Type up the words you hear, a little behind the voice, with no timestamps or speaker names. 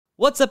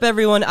What's up,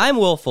 everyone? I'm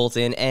Will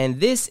Fulton, and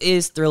this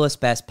is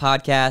THRILLIST'S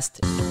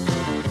podcast.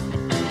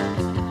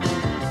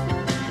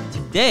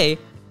 Today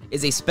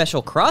is a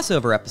special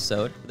crossover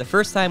episode, the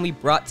first time we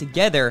brought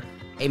together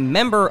a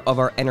member of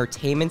our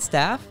entertainment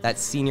staff,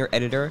 that's senior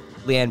editor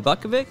Leanne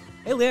Bukovic.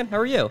 Hey, Leanne, how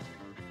are you?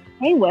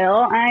 Hey,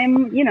 Will.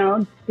 I'm,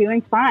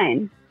 doing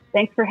fine.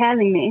 Thanks for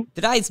having me.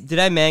 Did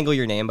I mangle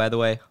your name, by the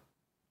way?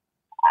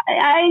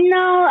 I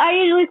know. I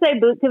usually say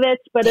Bukovic,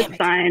 but it's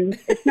fine.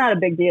 It's not a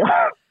big deal.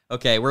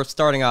 Okay, we're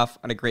starting off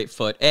on a great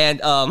foot. And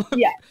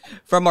yeah.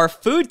 From our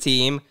food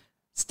team,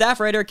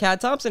 staff writer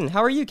Kat Thompson.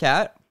 How are you,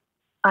 Kat?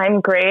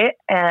 I'm great,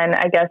 and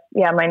I guess,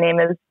 my name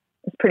is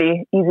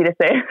pretty easy to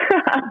say.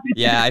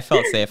 Yeah, I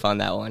felt safe on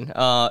that one.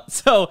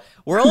 So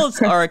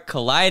worlds are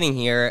colliding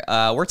here.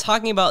 We're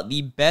talking about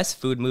the best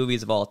food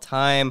movies of all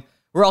time.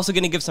 We're also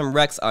going to give some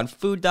recs on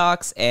food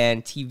docs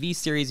and TV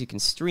series you can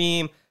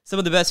stream, some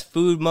of the best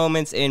food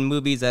moments in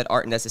movies that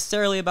aren't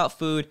necessarily about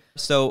food.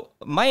 So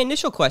my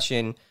initial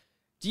question,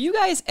 do you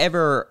guys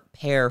ever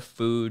pair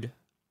food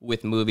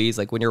with movies?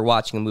 Like when you're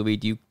watching a movie,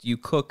 do you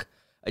cook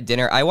a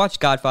dinner? I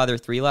watched Godfather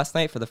 3 last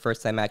night for the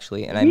first time,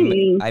 actually, and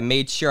I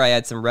made sure I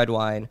had some red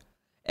wine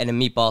and a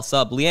meatball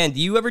sub. Leanne,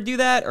 do you ever do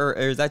that, or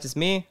is that just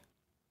me?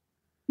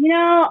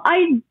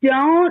 I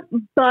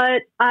don't,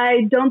 but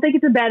I don't think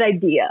it's a bad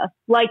idea.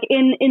 Like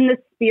in the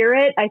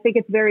spirit, I think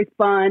it's very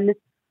fun.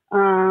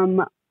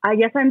 I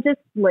guess I'm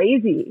just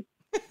lazy,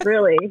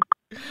 really.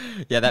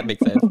 Yeah, that makes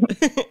sense.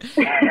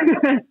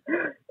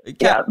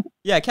 Kat,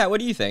 Kat, what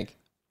do you think?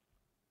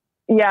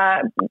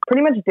 Yeah,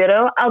 pretty much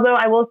ditto. Although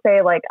I will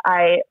say,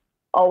 I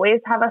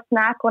always have a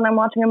snack when I'm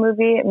watching a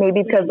movie.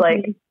 Maybe because,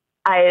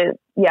 I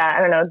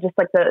don't know, just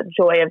the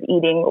joy of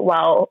eating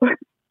while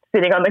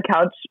sitting on the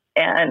couch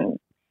and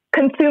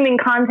consuming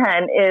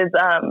content is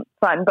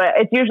fun. But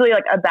it's usually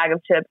a bag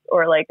of chips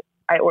or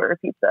I order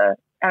pizza.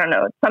 I don't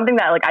know. It's something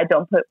that I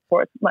don't put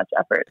forth much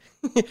effort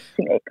to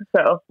make.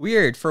 So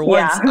weird. For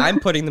once, I'm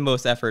putting the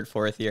most effort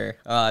forth here.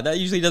 That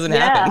usually doesn't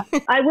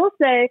happen. I will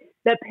say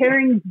that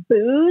pairing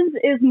booze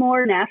is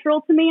more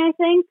natural to me, I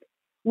think,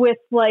 with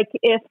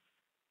if,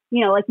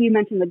 like you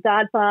mentioned, The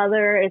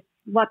Godfather, if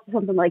watching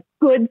something like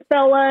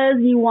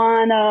Goodfellas, you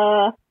want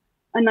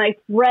a nice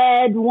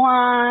red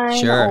wine,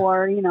 sure.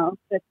 Or, if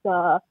it's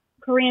a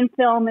Korean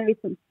film, maybe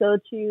some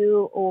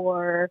soju,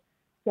 or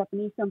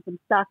Japanese something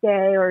sake,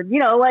 or,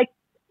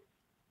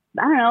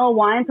 I don't know, a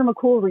wine from a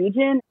cool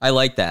region. I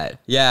like that.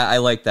 Yeah, I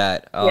like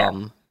that.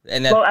 And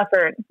that, low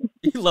effort.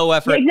 Low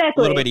effort, exactly.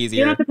 A little bit easier.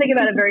 You don't have to think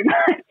about it very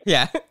much.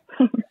 Yeah,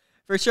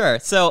 for sure.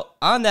 So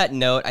on that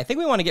note, I think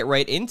we want to get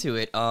right into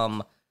it.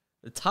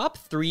 The top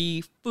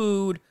 3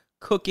 food,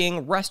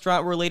 cooking,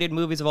 restaurant-related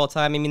movies of all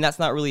time. I mean, that's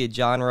not really a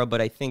genre,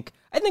 but I think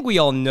we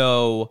all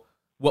know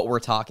what we're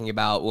talking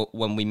about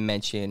when we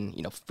mention,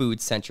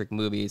 food-centric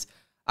movies.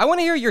 I want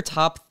to hear your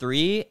top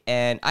 3,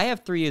 and I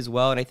have 3 as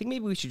well, and I think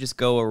maybe we should just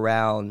go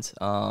around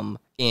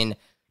in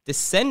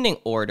descending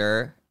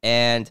order,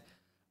 and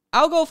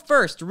I'll go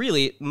first,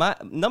 really. My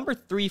number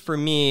 3 for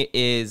me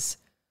is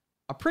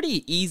a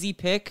pretty easy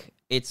pick.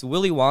 It's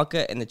Willy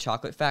Wonka and the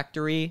Chocolate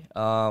Factory.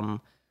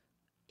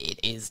 It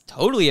is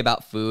totally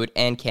about food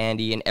and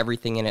candy, and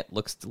everything in it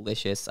looks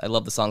delicious. I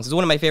love the songs. It's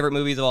one of my favorite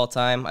movies of all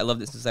time. I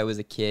loved it since I was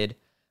a kid.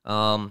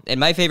 And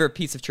my favorite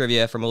piece of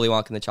trivia from Willy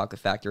Wonka and the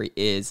Chocolate Factory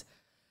is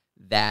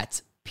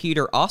that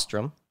Peter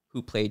Ostrom,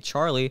 who played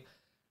Charlie,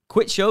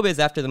 quit showbiz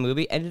after the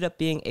movie, ended up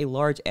being a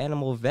large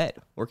animal vet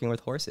working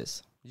with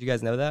horses. Did you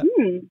guys know that?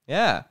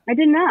 Yeah. I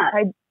did not.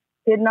 I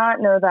did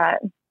not know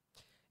that.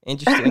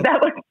 Interesting.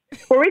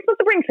 Were we supposed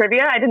to bring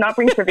trivia? I did not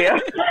bring trivia.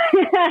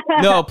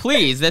 No,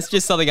 please. That's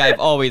just something I've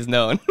always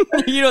known.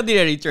 You don't need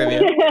any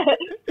trivia.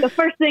 The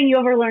first thing you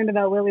ever learned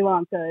about Willy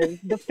Wonka is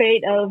the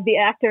fate of the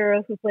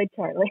actor who played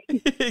Charlie.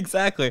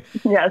 Exactly.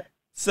 Yes.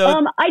 So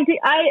I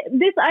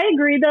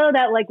agree though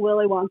that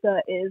Willy Wonka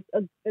is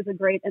a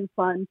great and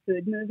fun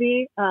food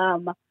movie.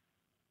 I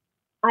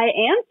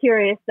am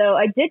curious though.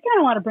 I did kind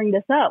of want to bring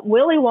this up.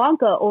 Willy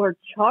Wonka or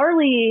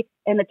Charlie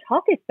and the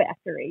Chocolate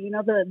Factory.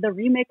 The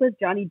remake with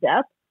Johnny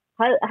Depp.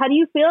 How do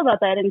you feel about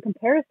that in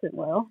comparison,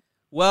 Will?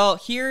 Well,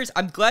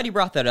 I'm glad you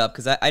brought that up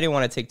because I didn't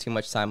want to take too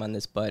much time on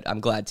this, but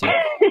I'm glad to.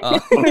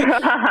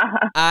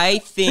 I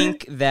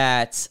think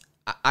that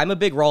I'm a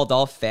big Roald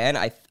Dahl fan.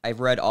 I've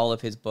read all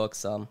of his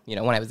books, when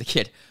I was a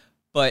kid.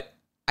 But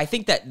I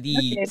think that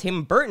the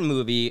Tim Burton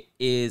movie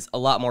is a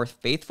lot more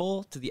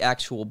faithful to the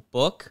actual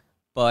book.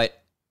 But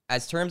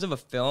as terms of a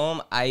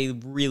film, I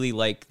really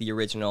like the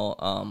original,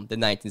 the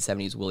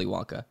 1970s Willy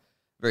Wonka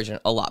version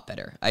a lot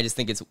better. I just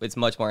think it's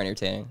much more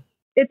entertaining.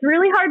 It's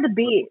really hard to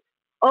beat.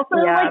 Also,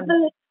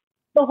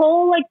 the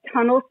whole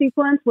tunnel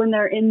sequence when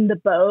they're in the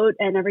boat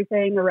and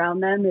everything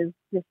around them is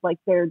just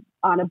they're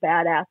on a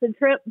bad acid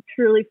trip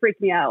truly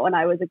freaked me out when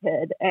I was a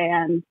kid.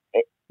 And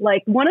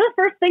one of the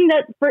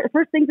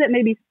first things that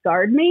maybe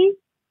scarred me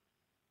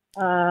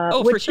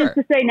Which for sure. is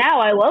to say now,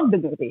 I love the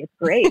movie. It's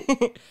great.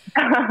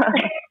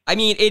 I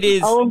mean, it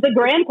is all of the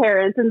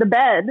grandparents in the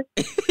bed.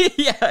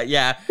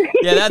 yeah.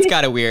 That's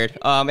kind of weird.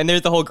 And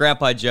there's the whole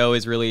Grandpa Joe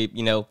is really,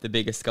 the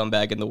biggest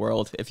scumbag in the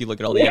world if you look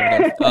at all the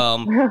evidence.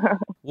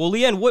 Well,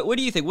 Leanne, what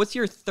do you think? What's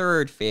your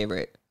third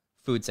favorite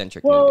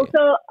food-centric movie? Well,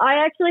 so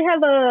I actually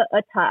have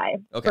a tie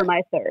for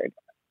my third.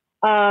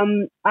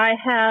 I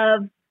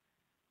have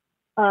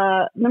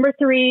number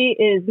 3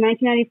 is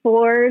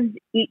 1994's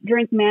Eat,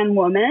 Drink, Man,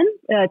 Woman.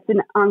 It's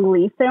an Ang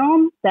Lee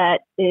film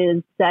that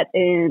is set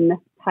in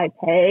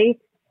Taipei.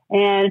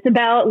 And it's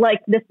about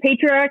like this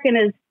patriarch and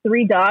his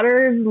 3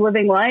 daughters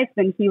living life.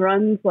 And he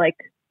runs like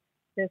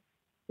this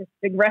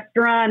big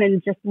restaurant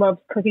and just loves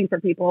cooking for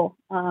people.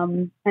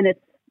 And it's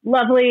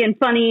lovely and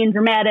funny and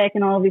dramatic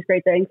and all of these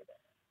great things.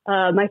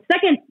 My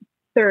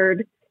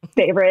third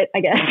favorite,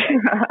 I guess,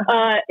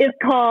 is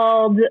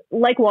called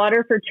Like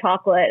Water for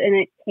Chocolate, and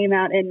it came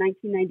out in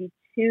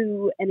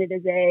 1992, and it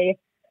is a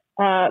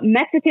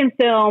Mexican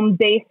film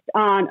based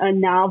on a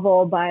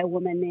novel by a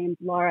woman named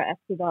Laura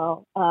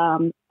Esquivel,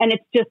 and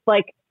it's just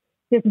like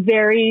this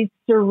very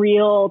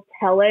surreal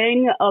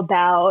telling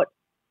about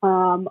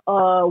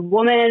a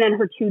woman and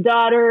her 2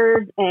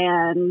 daughters,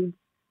 and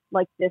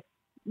like this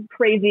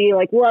crazy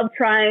like love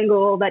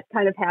triangle that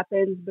kind of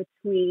happens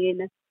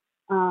between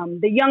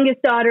the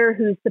youngest daughter,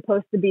 who's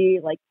supposed to be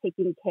like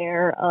taking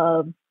care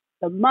of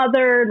the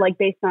mother, like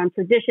based on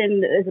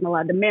tradition, isn't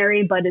allowed to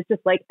marry, but is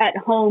just like at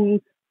home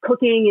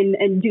cooking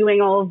and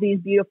doing all of these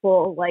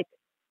beautiful like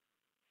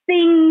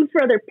things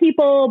for other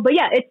people. But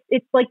yeah,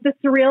 it's like the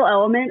surreal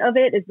element of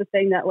it is the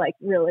thing that like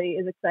really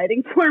is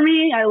exciting for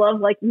me. I love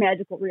like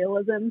magical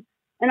realism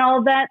and all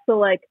of that. So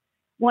like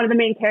one of the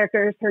main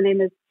characters, her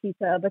name is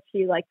Tita, but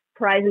she like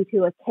pries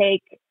into a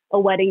cake, a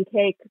wedding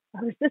cake,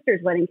 her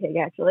sister's wedding cake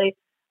actually.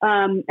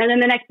 And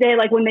then the next day,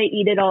 like when they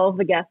eat it, all of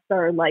the guests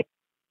are like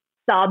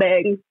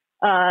sobbing,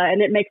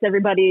 and it makes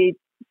everybody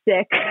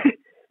sick.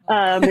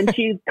 And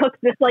she cooks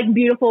this like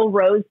beautiful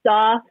rose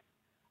sauce,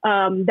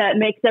 that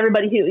makes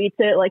everybody who eats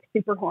it like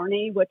super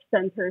horny, which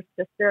sends her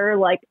sister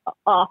like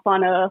off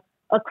on a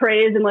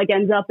craze and like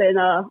ends up in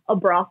a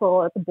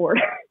brothel at the border.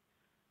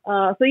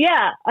 So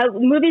yeah,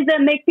 movies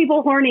that make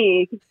people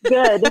horny,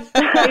 good.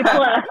 A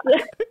plus.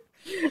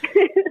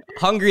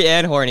 Hungry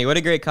and horny. What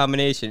a great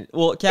combination.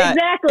 Well, Kat.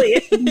 Exactly.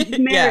 It's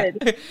married.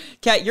 Yeah.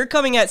 Kat, you're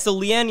coming at, so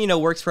Leanne,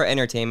 works for an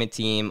entertainment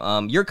team.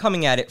 You're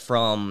coming at it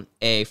from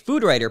a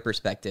food writer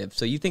perspective.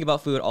 So you think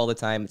about food all the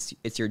time.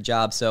 It's your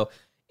job. So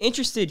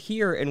interested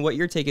here in what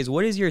your take is.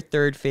 What is your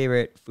third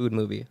favorite food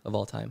movie of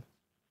all time?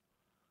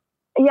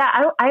 Yeah,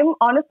 I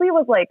honestly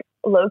was like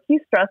low-key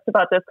stressed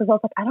about this because I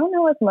was like, I don't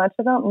know as much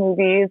about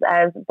movies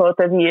as both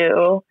of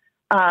you.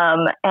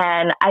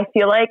 And I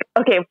feel like,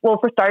 okay, well,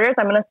 for starters,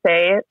 I'm going to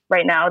say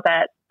right now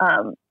that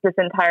this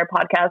entire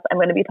podcast, I'm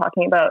going to be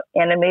talking about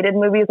animated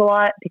movies a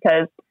lot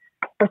because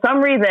for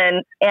some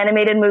reason,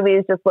 animated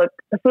movies the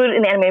food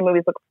in animated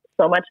movies look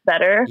so much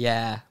better.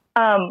 Yeah.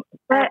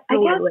 But I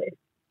guess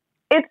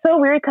it's so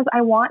weird because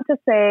I want to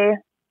say,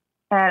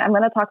 and I'm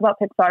going to talk about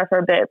Pixar for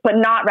a bit, but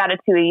not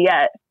Ratatouille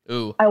yet.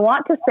 Ooh. I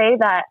want to say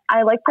that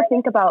I like to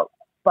think about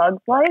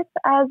Bug's Life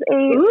as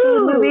a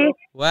food movie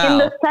in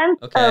the sense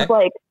of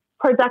like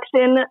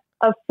production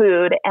of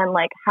food and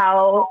like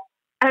how,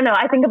 I don't know,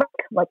 I think about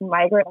like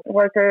migrant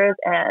workers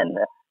and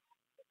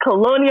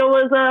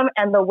colonialism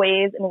and the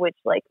ways in which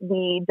like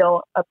we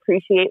don't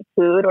appreciate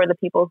food or the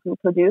people who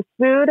produce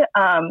food.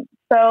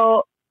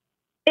 So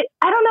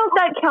I don't know if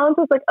that counts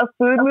as like a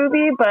food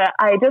movie, but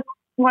I just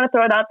want to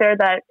throw it out there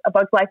that A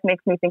Bug's Life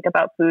makes me think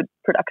about food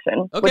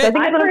production. Okay. Which I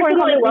think is an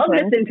important I love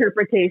conversation. this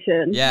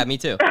interpretation. Yeah, me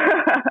too.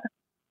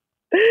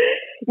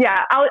 Yeah,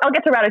 I'll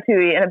get to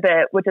Ratatouille in a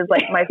bit, which is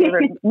like my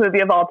favorite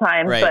movie of all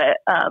time. Right.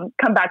 But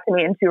come back to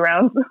me in 2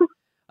 rounds.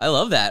 I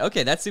love that.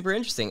 Okay, that's super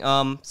interesting.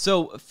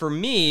 So for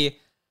me,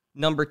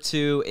 number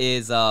 2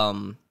 is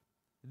The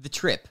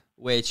Trip,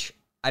 which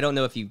I don't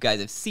know if you guys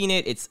have seen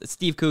it. It's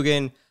Steve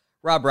Coogan,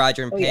 Rob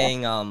Roger,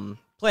 and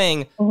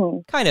playing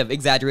kind of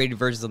exaggerated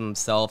versions of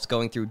themselves,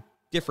 going through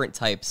different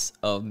types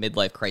of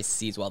midlife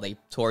crises while they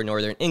tour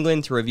northern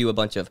England to review a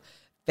bunch of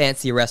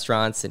fancy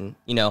restaurants and,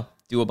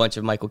 do a bunch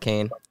of Michael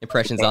Caine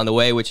impressions on the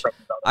way, which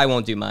I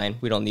won't do mine.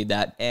 We don't need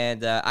that.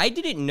 And I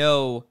didn't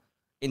know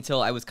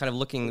until I was kind of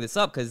looking this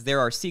up because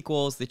there are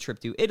sequels, The Trip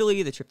to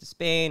Italy, The Trip to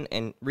Spain,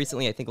 and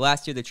recently, I think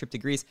last year, The Trip to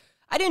Greece.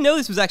 I didn't know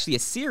this was actually a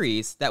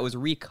series that was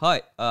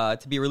recut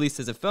to be released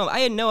as a film. I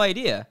had no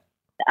idea.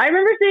 I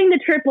remember seeing The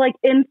Trip like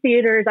in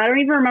theaters. I don't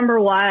even remember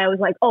why. I was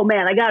like, oh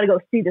man, I gotta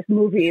go see this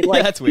movie.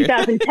 Like That's weird.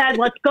 2010,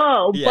 let's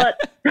go. Yeah.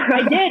 But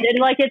I did, and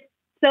like it's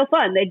so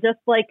fun. They just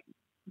like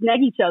neg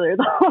each other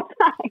the whole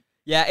time.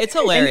 Yeah, it's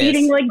hilarious. And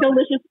eating like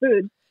delicious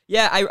food.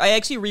 Yeah, I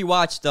actually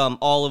rewatched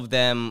all of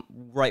them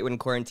right when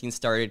quarantine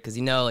started because,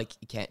 like,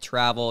 you can't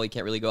travel, you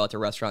can't really go out to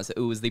restaurants. So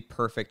it was the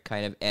perfect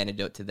kind of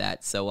antidote to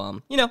that. So,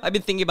 I've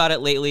been thinking about it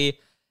lately,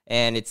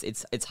 and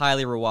it's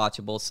highly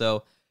rewatchable.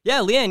 So, yeah,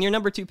 Leanne, your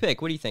number 2 pick.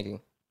 What are you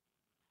thinking?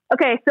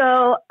 Okay,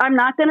 so I'm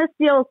not going to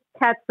steal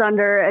Kat's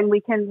thunder, and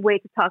we can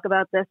wait to talk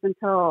about this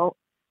until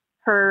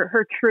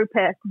her true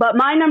pick. But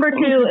my number 2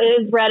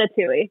 is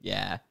Ratatouille.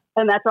 Yeah.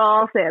 And that's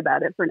all I'll say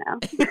about it for now.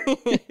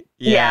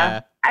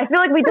 Yeah. I feel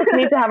like we just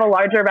need to have a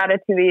larger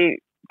Ratatouille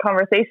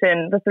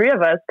conversation, the three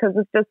of us, because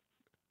it's just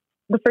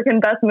the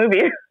freaking best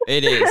movie.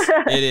 It is.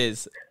 It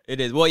is. It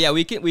is. Well, yeah,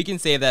 we can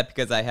save that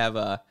because I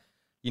have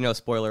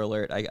spoiler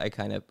alert. I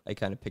kind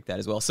of picked that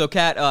as well. So,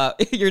 Kat,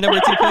 your number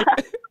 2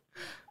 pick.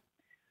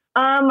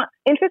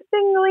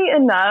 Interestingly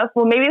enough,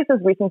 well, maybe this is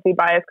recency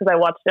bias because I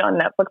watched it on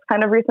Netflix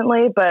kind of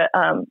recently, but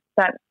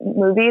that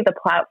movie, The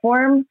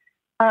Platform,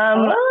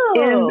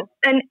 is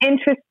an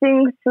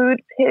interesting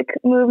food pick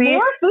movie.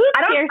 More food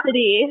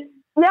scarcity.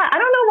 Yeah, I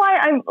don't know why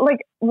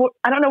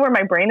I don't know where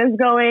my brain is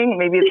going.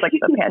 Maybe it's like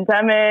the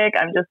pandemic.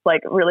 I'm just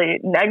like really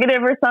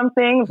negative or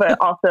something, but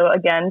also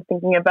again,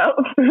 thinking about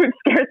food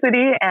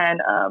scarcity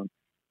and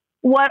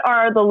what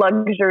are the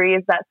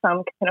luxuries that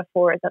some can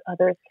afford that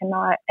others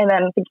cannot. And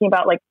then thinking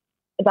about like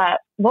that,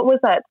 what was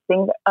that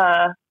thing?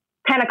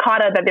 Panna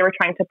cotta that they were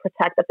trying to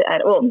protect at the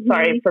end. Well,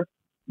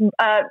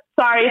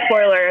 sorry,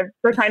 spoiler.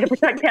 They're trying to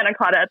protect panna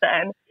cotta at the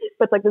end.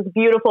 But it's like this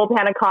beautiful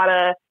panna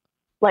cotta,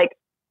 like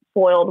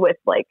foiled with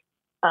like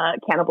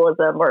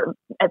cannibalism or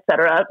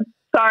etc.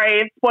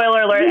 Sorry,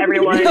 spoiler alert,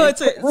 everyone. No,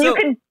 you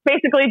can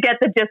basically get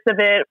the gist of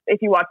it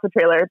if you watch the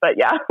trailer, but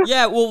yeah.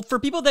 Yeah, well, for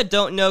people that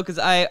don't know, because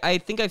I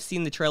think I've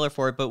seen the trailer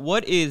for it, but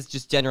what is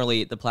just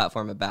generally The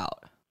Platform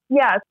about?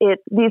 Yeah,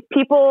 these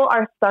people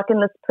are stuck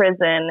in this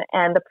prison,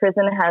 and the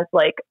prison has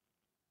like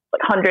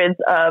hundreds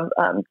of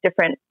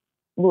different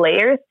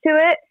layers to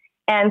it,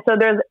 and so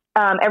there's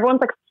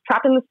everyone's like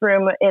trapped in this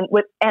room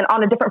and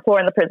on a different floor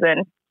in the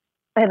prison,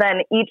 and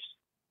then each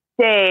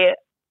day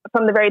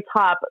from the very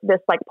top, this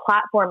like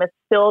platform is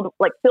filled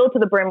to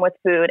the brim with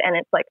food, and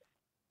it's like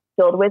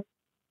filled with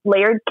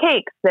layered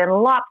cakes and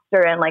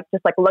lobster and like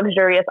just like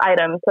luxurious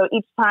items. So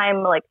each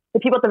time, like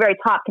the people at the very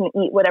top can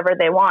eat whatever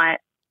they want,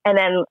 and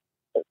then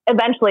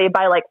eventually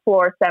by like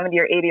floor 70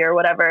 or 80 or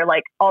whatever,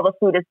 like all the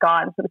food is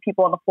gone. So the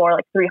people on the floor,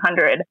 like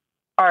 300,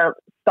 are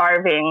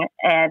starving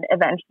and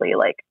eventually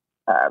like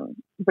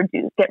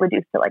get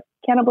reduced to like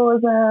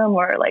cannibalism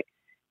or like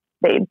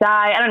they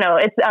die. I don't know.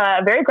 It's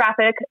very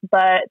graphic,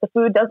 but the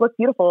food does look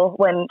beautiful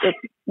when it's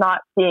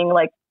not being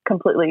like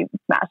completely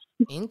smashed.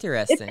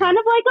 Interesting. It's kind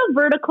of like a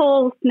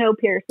vertical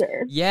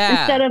Snowpiercer.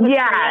 Yeah. Instead of a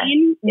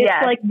train,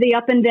 it's like the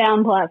up and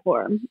down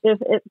platform. If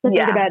think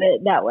about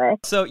it that way.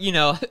 So,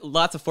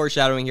 lots of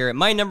foreshadowing here.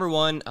 My number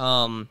 1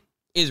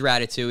 is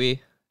Ratatouille.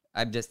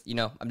 I'm just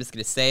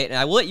gonna say it, and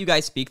I will let you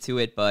guys speak to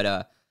it.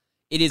 But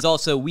it is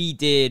also, we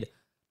did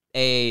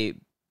a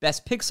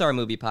Best Pixar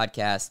Movie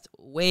podcast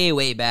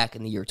way back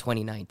in the year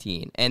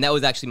 2019, and that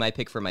was actually my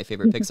pick for my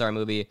favorite Pixar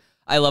movie.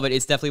 I love it.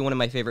 It's definitely one of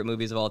my favorite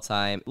movies of all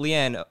time.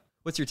 Leanne,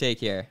 what's your take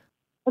here?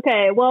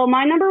 Okay, well,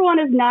 my number 1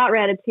 is not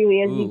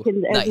Ratatouille,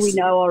 as we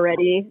know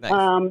already. Nice.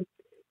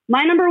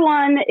 My number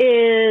 1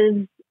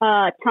 is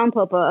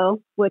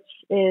Tampopo, which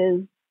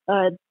is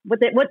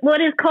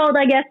what is called,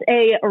 I guess,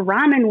 a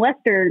ramen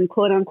western,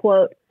 quote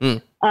unquote.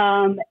 It's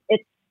a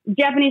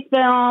Japanese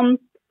film,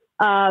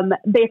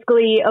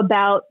 basically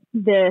about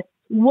this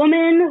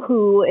woman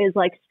who is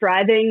like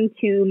striving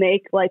to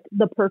make like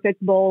the perfect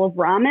bowl of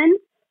ramen.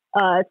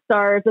 It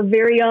stars a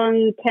very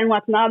young Ken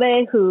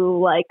Watanabe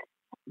who like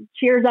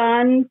cheers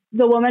on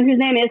the woman whose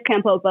name is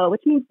Tampopo,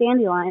 which means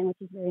dandelion,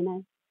 which is very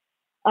nice.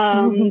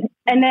 And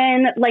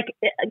then like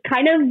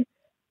kind of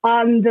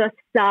on the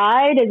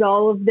side as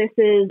all of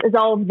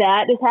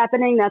that is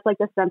happening, that's like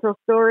the central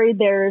story.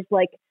 There's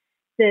like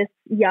this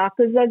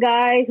Yakuza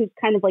guy who's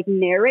kind of like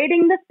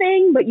narrating the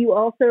thing, but you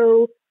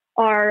also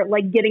are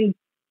like getting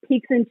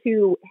peeks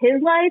into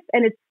his life,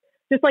 and it's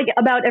just like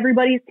about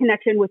everybody's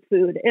connection with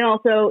food, and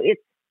also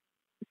it's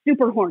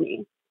super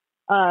horny.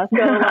 So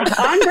like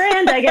on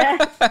brand, I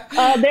guess.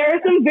 There are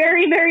some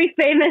very, very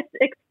famous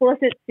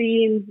explicit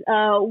scenes.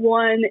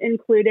 One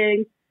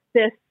including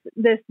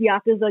this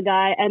Yakuza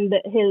guy and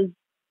his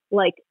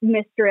like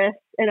mistress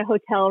in a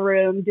hotel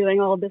room doing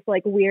all this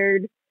like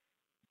weird,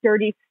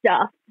 dirty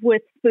stuff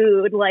with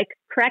food, like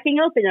cracking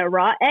open a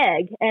raw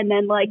egg and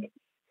then like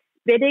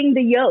spitting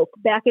the yolk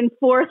back and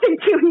forth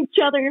into each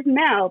other's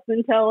mouths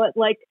until it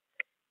like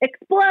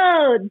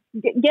explodes.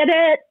 Get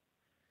it?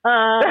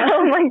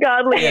 Oh my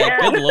God, Leanne! Yeah,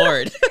 good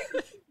lord.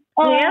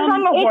 Leanne's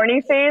on the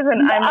horny phase,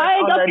 and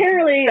I'm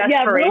apparently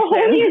real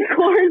horny in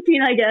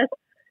quarantine, I guess.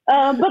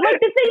 But like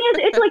the thing is,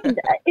 it's like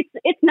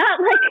it's not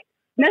like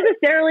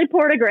necessarily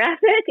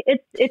pornographic.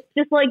 It's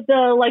just like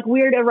the like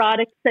weird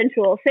erotic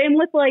sensual. Same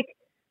with like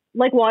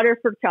Water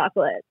for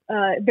Chocolate.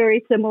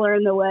 Very similar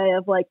in the way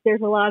of like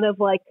there's a lot of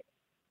like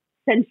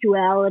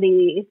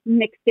sensuality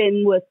mixed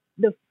in with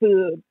the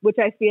food, which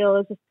I feel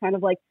is just kind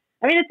of like,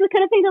 I mean, it's the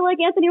kind of thing that like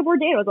Anthony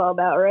Bourdain was all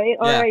about, right?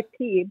 Yeah.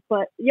 R.I.P.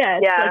 But yeah,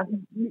 it's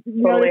like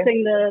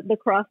noticing the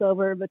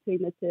crossover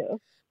between the two.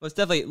 Most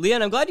definitely.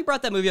 Leanne, I'm glad you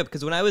brought that movie up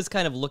because when I was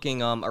kind of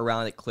looking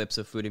around at clips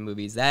of food and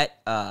movies,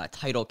 that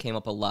title came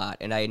up a lot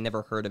and I had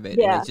never heard of it.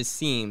 Yeah. And it just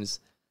seems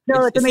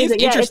it's amazing.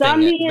 Seems interesting it's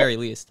on at the very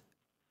least.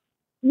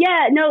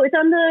 Yeah, no, it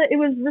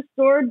was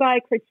restored by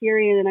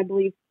Criterion in I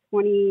believe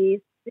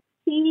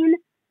 2016.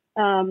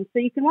 So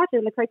you can watch it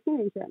on the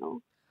Criterion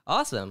Channel.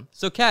 Awesome.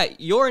 So,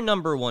 Kat, your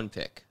number one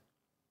pick.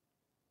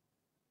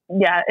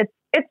 Yeah,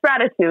 it's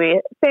Ratatouille,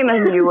 same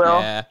as you will.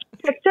 Yeah.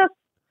 It's just,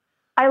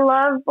 I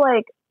love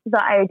like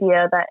the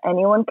idea that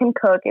anyone can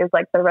cook is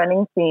like the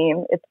running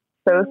theme. It's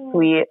so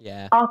sweet.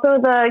 Yeah. Also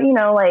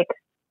like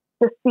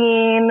the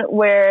scene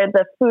where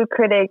the food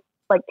critic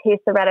like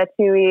tastes the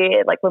ratatouille,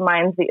 it like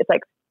reminds me, it's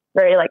like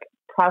very like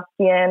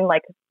Proustian,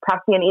 like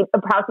Proust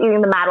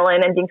eating the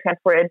Madeleine and being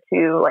transported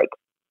to like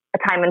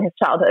a time in his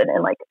childhood,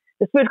 and like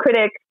the food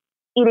critic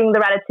eating the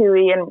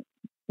ratatouille and,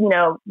 you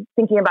know,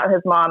 thinking about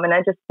his mom. And I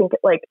just think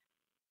like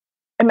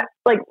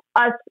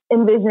us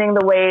envisioning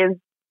the ways,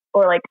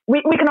 or like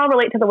we can all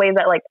relate to the ways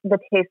that like the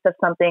taste of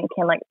something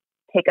can like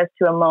take us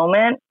to a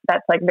moment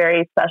that's like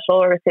very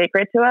special or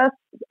sacred to us.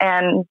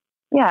 And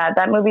yeah,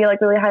 that movie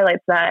like really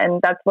highlights that,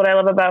 and that's what I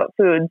love about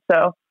food.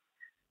 So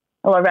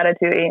I love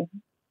Ratatouille.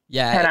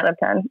 Yeah, 10 out of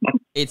 10.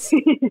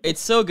 It's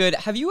so good.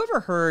 Have you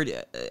ever heard?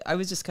 I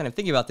was just kind of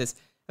thinking about this.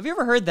 Have you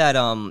ever heard that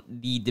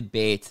the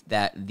debate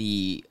that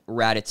the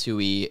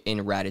ratatouille in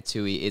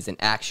Ratatouille isn't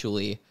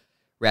actually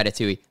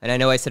Ratatouille? And I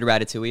know I said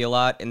ratatouille a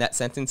lot in that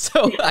sentence,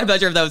 so I'm not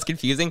sure if that was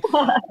confusing.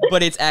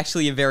 But it's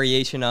actually a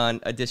variation on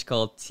a dish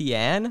called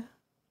tian.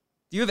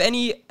 Do you have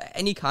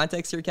any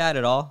context here, Kat,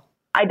 at all?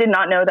 I did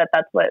not know that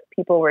that's what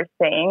people were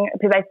saying,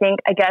 because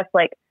I guess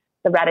like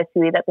the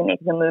ratatouille that they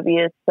make in the movie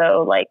is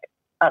so like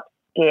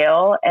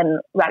upscale, and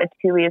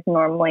ratatouille is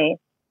normally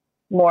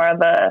more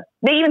of a,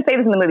 they even say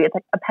this in the movie, it's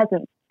like a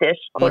peasant dish,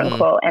 quote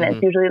unquote, and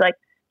it's usually like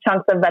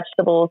chunks of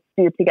vegetables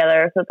stewed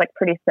together, so it's like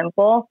pretty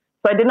simple.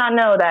 So I did not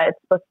know that it's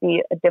supposed to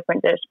be a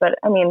different dish. But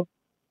I mean,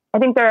 I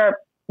think there are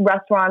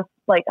restaurants,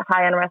 like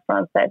high-end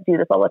restaurants, that do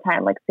this all the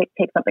time, like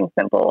take something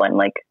simple and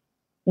like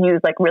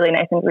use like really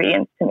nice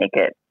ingredients to make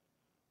it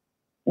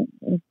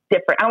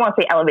different. I don't want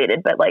to say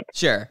elevated, but like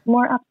sure,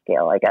 more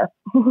upscale, I guess.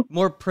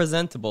 More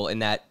presentable in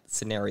that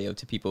scenario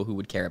to people who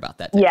would care about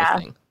that type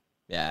of thing.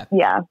 Yeah.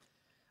 Yeah.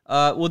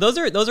 Well, those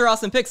are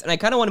awesome picks, and I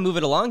kind of want to move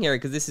it along here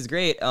because this is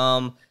great.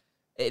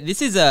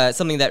 This is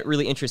something that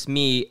really interests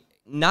me,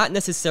 not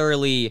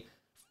necessarily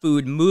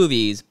food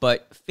movies,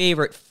 but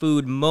favorite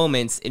food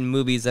moments in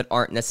movies that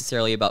aren't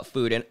necessarily about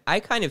food. And I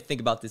kind of think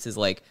about this as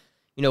like,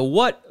 you know,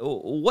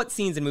 what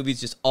scenes in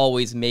movies just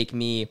always make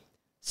me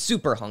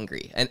super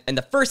hungry. And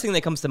the first thing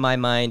that comes to my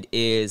mind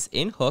is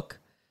in Hook,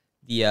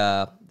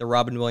 the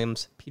Robin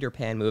Williams Peter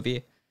Pan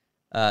movie.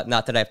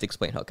 Not that I have to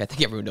explain Hook. I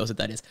think everyone knows what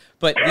that is.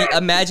 But the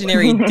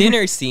imaginary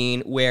dinner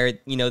scene where,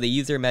 you know, they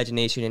use their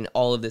imagination and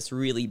all of this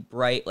really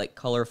bright, like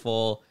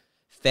colorful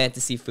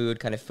fantasy food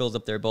kind of fills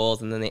up their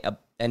bowls, and then they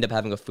end up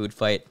having a food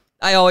fight.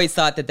 I always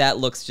thought that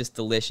looks just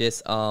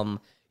delicious.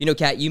 You know,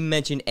 Kat, you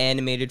mentioned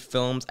animated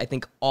films. I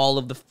think all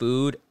of the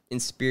food in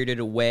Spirited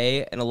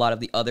Away and a lot of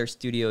the other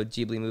Studio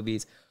Ghibli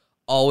movies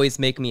always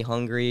make me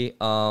hungry.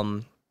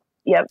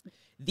 Yep.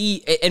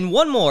 And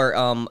one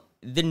more,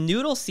 the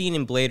noodle scene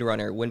in Blade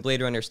Runner, when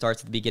Blade Runner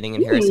starts at the beginning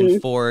and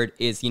Harrison Ford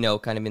is, you know,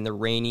 kind of in the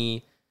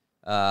rainy,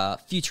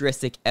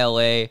 futuristic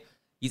LA.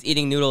 He's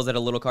eating noodles at a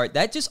little cart.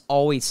 That just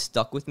always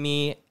stuck with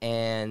me,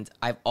 and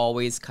I've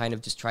always kind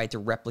of just tried to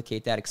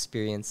replicate that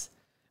experience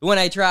when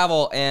I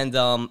travel. And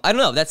I don't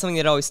know, that's something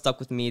that always stuck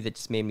with me that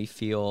just made me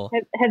feel...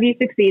 Have you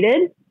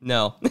succeeded?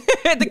 No.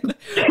 I think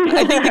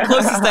the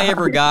closest I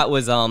ever got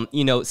was,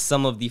 you know,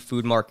 some of the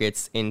food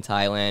markets in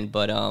Thailand,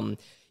 but...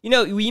 You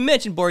know, you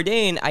mentioned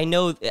Bourdain. I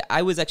know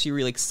I was actually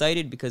really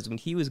excited because when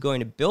he was going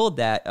to build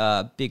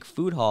that big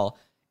food hall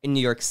in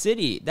New York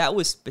City, that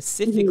was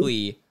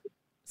specifically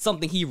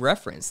something he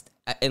referenced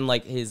in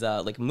like his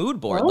like mood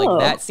board,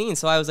 like that scene.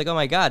 So I was like, oh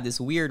my God, this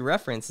weird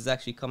reference is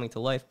actually coming to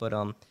life. But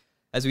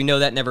as we know,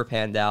 that never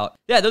panned out.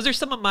 Yeah, those are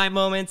some of my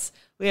moments.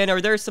 Leanne, are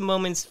there some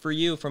moments for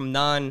you from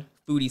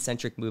non-foodie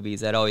centric movies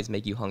that always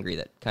make you hungry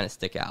that kind of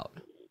stick out?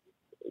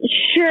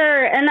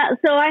 Sure. And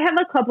so I have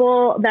a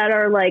couple that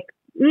are like,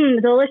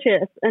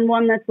 delicious, and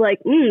one that's like,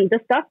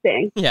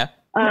 disgusting. Yeah.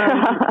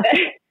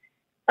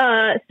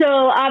 So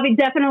I'll be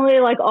definitely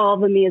like all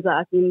the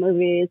Miyazaki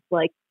movies,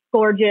 like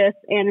gorgeous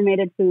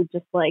animated food,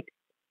 just like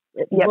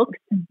it looks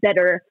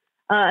better.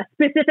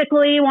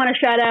 Specifically, want to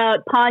shout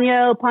out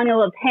Ponyo. Ponyo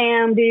loves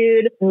ham,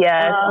 dude.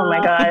 Yes. Oh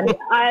my God.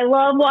 I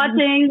love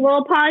watching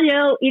little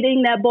Ponyo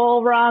eating that bowl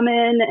of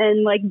ramen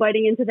and like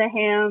biting into the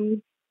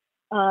ham.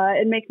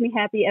 It makes me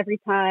happy every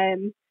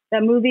time.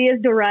 That movie is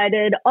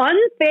derided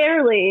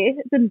unfairly.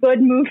 It's a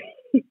good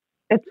movie.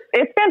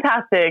 It's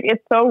fantastic.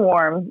 It's so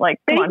warm. Like,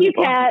 thank you,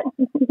 Kat.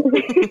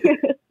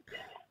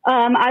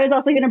 I was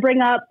also going to bring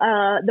up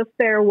The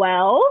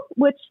Farewell,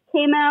 which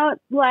came out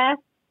last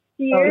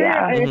year.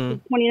 Oh, yeah.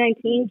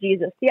 2019.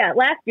 Jesus. Yeah,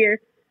 last year.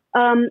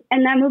 And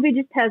that movie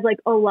just has like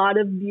a lot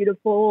of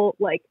beautiful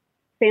like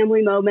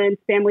family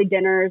moments, family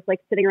dinners, like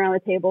sitting around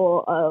the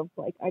table of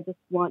like, I just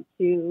want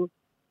to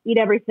eat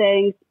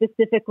everything.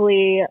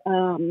 Specifically,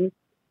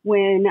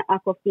 when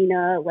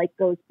Aquafina like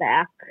goes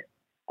back,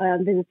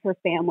 visits her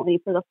family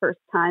for the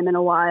first time in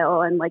a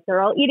while, and like they're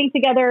all eating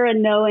together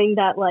and knowing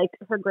that like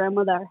her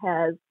grandmother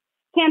has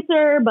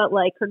cancer, but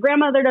like her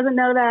grandmother doesn't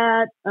know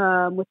that,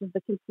 which is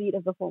the conceit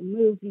of the whole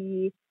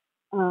movie.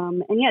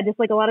 And yeah, just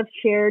like a lot of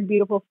shared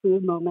beautiful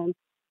food moments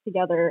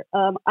together.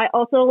 I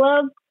also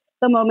love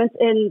the moments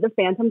in the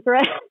Phantom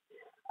Thread,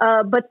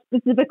 but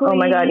specifically, oh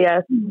my God,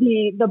 yes,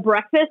 the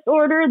breakfast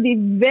order, the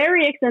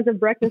very extensive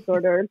breakfast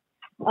order,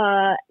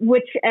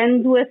 which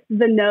ends with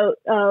the note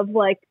of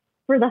like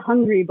for the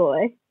hungry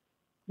boy,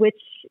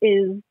 which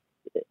is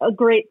a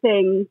great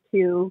thing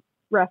to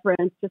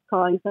reference, just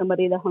calling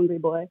somebody the hungry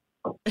boy.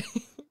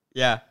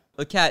 Yeah.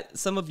 Well, Kat,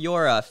 some of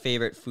your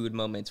favorite food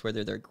moments,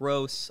 whether they're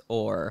gross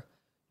or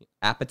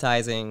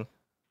appetizing.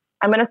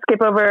 I'm going to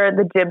skip over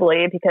the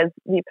Ghibli because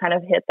we've kind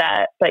of hit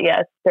that. But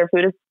yes, their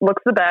food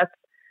looks the best.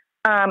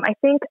 I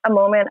think a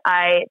moment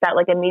that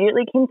like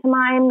immediately came to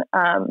mind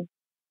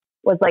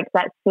was like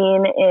that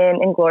scene in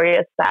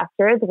Inglourious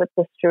Basterds with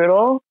the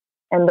strudel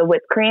and the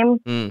whipped cream.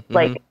 Mm-hmm.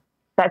 Like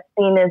that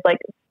scene is like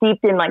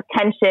steeped in like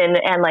tension,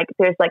 and like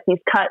there's like these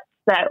cuts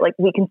that like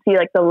we can see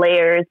like the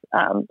layers,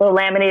 the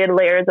laminated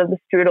layers of the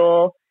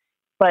strudel,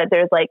 but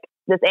there's like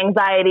this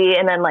anxiety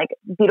and then like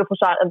beautiful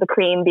shot of the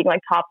cream being like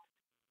topped.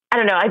 I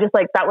don't know. I just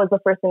like, that was the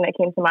first thing that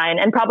came to mind,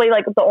 and probably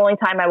like the only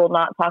time I will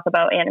not talk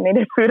about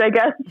animated food, I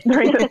guess,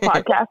 during this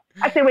podcast.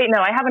 Actually, wait,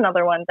 no, I have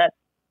another one that's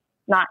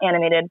not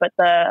animated, but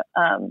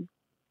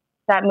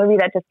that movie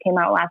that just came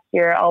out last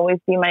year, Always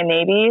Be My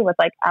Maybe, with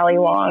like Ali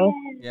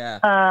Wong. Yeah.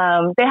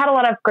 They had a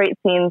lot of great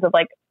scenes of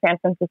like San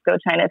Francisco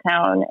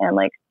Chinatown and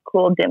like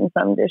cool dim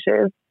sum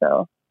dishes.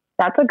 So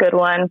that's a good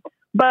one.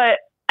 But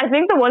I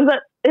think the one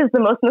that is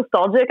the most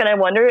nostalgic, and I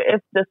wonder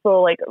if this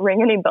will like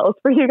ring any bells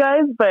for you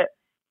guys, but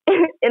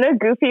in a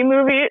Goofy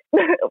movie,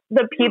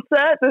 the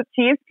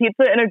cheese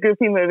pizza in a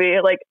Goofy movie,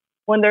 like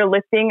when they're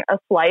lifting a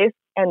slice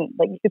and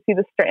like you can see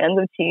the strands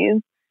of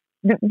cheese.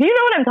 Do you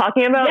know what I'm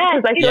talking about?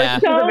 Yes, I feel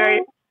like this is a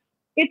very...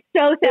 It's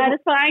so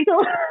satisfying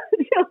to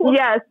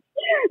yes.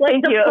 Like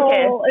Thank the you.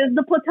 Okay. is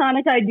the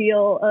platonic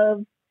ideal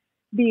of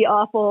the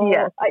awful.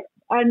 Yes.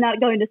 I'm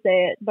not going to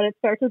say it, but it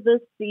starts with the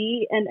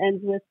C and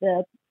ends with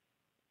the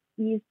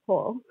E's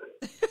pull.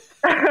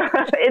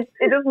 It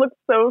just looks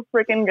so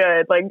freaking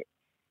good. Like,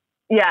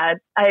 yeah,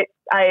 I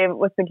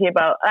was thinking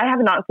about, I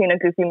have not seen a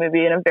Goofy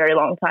movie in a very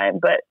long time,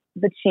 but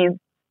the cheese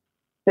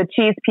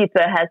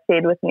pizza has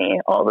stayed with me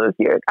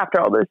after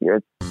all those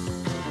years.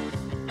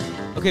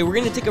 Okay, we're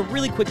going to take a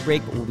really quick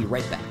break, but we'll be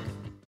right back.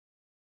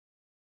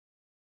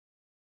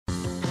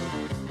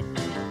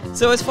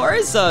 So as far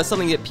as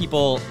something that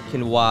people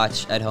can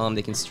watch at home,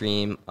 they can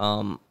stream,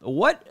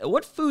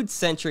 what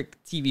food-centric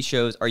TV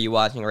shows are you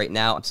watching right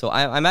now? So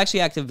I'm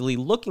actually actively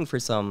looking for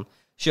some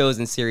shows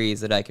and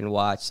series that I can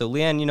watch. So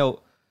Leanne,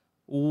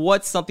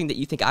 what's something that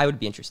you think I would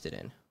be interested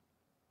in?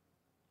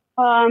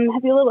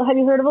 Have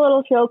you heard of a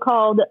little show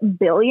called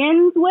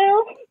Billions,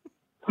 Will?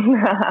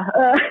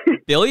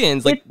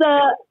 Billions? Like,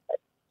 it's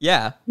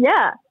yeah.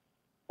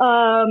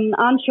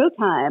 On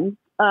Showtime.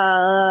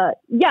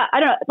 Yeah, I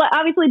don't know. But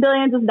obviously,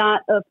 Billions is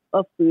not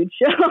a food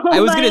show. I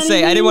was gonna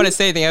say, I didn't want to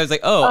say anything. I was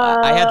like,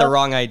 I had the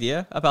wrong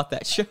idea about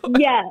that show.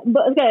 Yeah,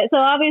 but okay. So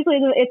obviously,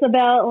 it's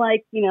about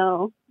like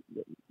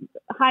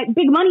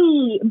big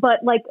money,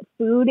 but like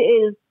food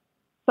is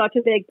such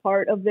a big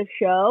part of the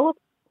show.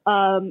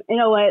 In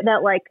a way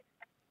that like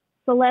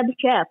celeb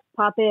chefs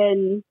pop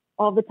in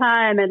all the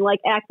time and like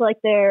act like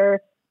they're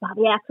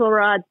Bobby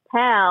Axelrod's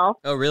pal.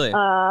 Oh, really?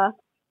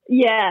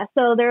 Yeah.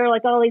 So they're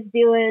like always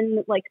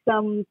doing like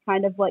some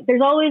kind of like,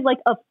 there's always like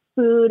a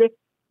food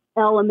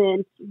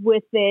element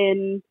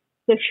within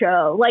the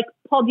show. Like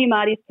Paul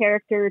Giamatti's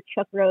character,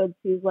 Chuck Rhodes,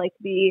 who's like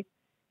the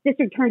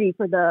district attorney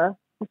for the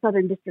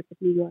Southern District of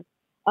New York,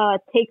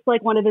 takes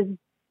like one of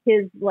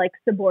his like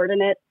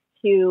subordinates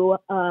to,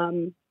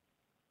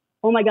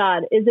 oh my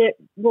God, is it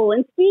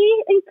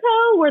Walensky and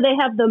Co. where they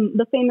have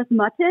the famous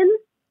mutton?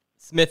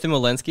 Smith and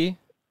Walensky,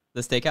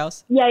 the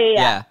steakhouse?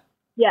 Yeah.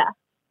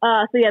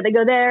 So yeah, they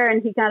go there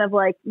and he kind of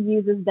like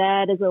uses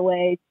that as a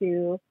way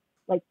to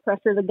like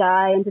pressure the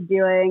guy into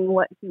doing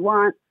what he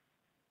wants.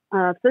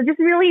 So just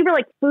really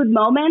like food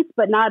moments,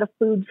 but not a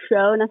food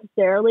show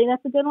necessarily.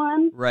 That's a good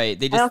one. Right.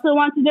 I also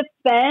want to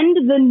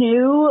defend the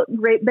new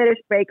Great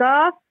British Bake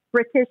Off.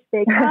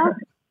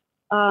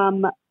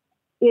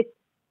 It's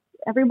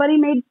everybody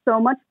made so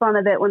much fun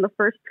of it when the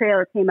first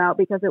trailer came out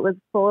because it was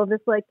full of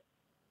this like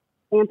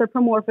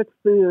anthropomorphic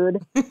food.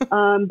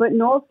 But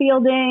Noel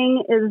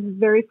Fielding is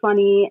very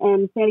funny,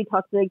 and Sandy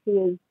Tuxvig,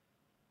 who is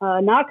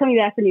not coming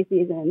back for new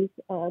seasons.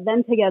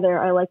 Them together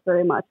I like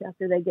very much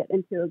after they get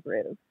into a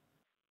groove.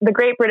 The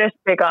Great British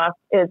Bake Off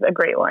is a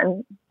great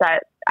one.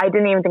 That I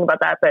didn't even think about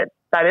that, but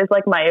that is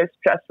like my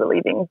stress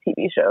relieving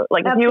TV show.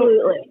 Like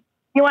absolutely.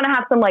 If you want to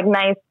have some like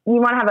nice, you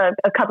want to have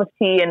a cup of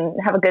tea and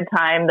have a good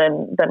time,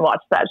 then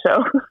watch that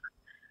show.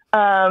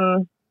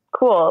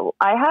 Cool.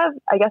 I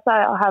guess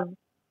I'll have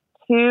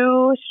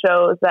two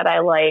shows that I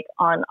like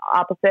on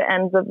opposite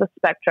ends of the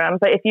spectrum.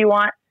 But if you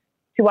want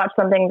to watch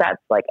something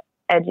that's like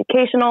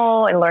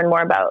educational and learn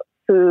more about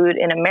food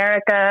in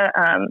America,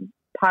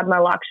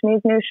 Padma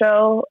Lakshmi's new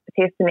show,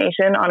 Taste the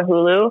Nation on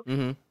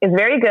Hulu, is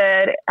very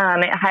good.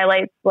 It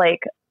highlights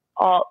like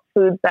all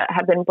foods that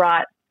have been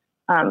brought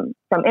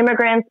from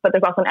immigrants, but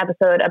there's also an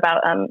episode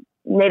about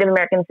Native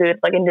American food,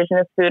 like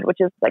indigenous food, which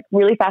is like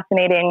really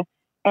fascinating.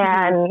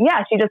 And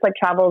yeah, she just like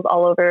travels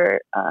all over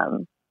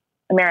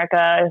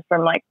America,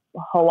 from like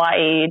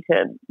Hawaii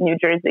to New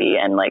Jersey,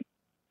 and like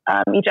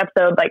each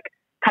episode like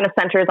kind of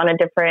centers on a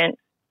different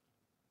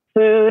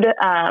food.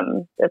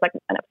 There's like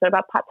an episode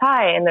about pad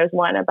thai, and there's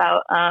one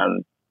about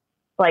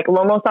like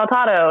lomo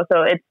saltado.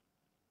 So it's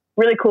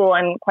really cool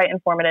and quite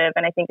informative,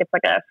 and I think it's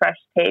like a fresh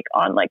take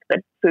on like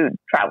the food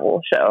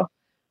travel show.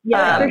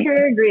 Yeah, for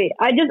sure agree.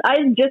 I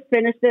just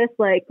finished this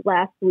like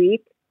last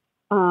week,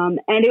 and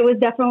it was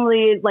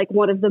definitely like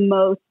one of the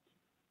most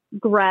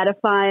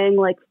gratifying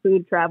like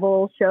food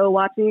travel show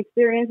watching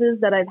experiences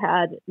that I've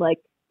had like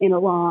in a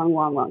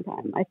long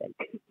time, I think.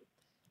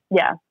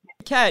 Yeah.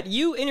 Kat,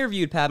 you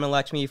interviewed Padma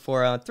Lakshmi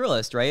for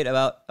Thrillist, right?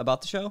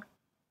 About the show?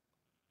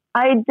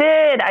 I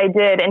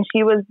did, and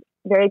she was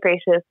very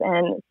gracious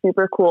and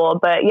super cool.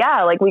 But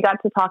yeah, like we got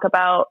to talk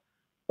about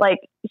like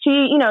she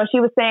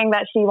was saying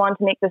that she wanted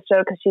to make this show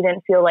because she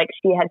didn't feel like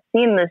she had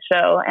seen this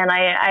show, and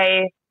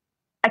I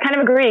kind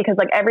of agree, because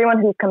like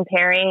everyone who's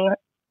comparing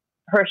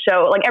her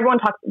show, like everyone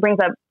brings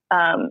up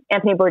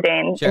Anthony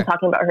Bourdain Sure. in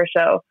talking about her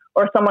show,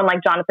 or someone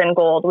like Jonathan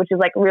Gold, which is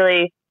like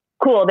really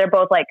cool. They're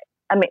both like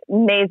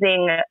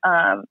amazing.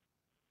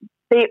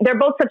 They're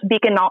both such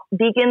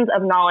beacons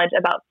of knowledge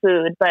about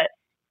food, but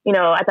you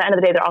know, at the end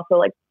of the day, they're also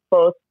like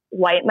both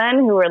white men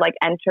who are like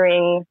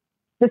entering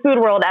the food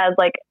world as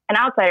like an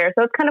outsider.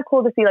 So it's kind of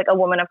cool to see like a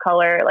woman of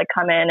color like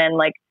come in, and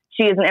like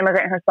she is an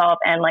immigrant herself,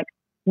 and like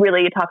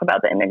really talk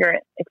about the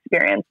immigrant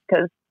experience.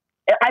 Because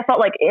I felt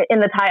like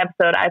in the Thai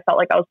episode, I felt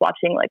like I was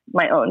watching like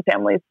my own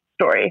family's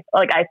story.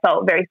 Like I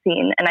felt very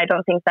seen, and I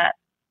don't think that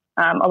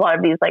a lot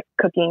of these like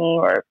cooking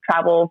or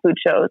travel food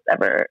shows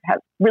ever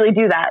really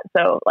do that.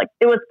 So like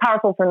it was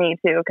powerful for me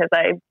too, because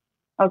I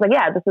was like,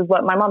 yeah, this is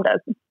what my mom does.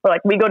 Or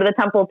like we go to the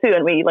temple too,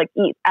 and we like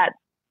eat at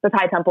the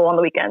Thai temple on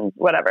the weekends,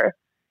 whatever.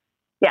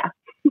 Yeah.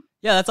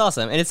 Yeah, that's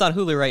awesome. And it's on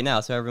Hulu right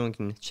now, so everyone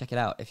can check it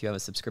out if you have a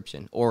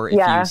subscription, or if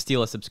you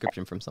steal a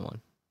subscription from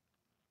someone.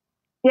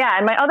 Yeah,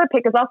 and my other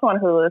pick is also on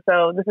Hulu,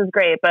 so this is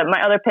great. But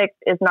my other pick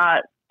is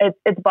not.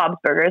 It's Bob's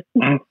Burgers.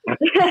 It's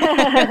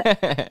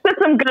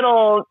some good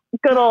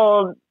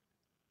old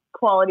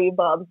quality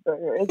Bob's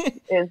Burgers.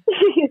 Is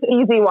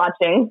easy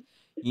watching.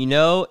 You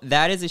know,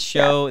 that is a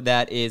show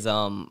that is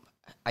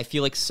I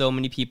feel like so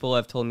many people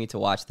have told me to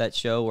watch that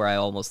show where I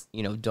almost,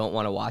 don't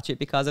want to watch it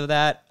because of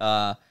that.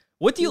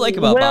 What do you like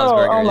about Bob's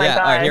Burgers? Oh my yeah,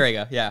 God. all right, here we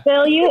go. Yeah.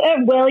 Will,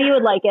 you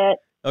would like it.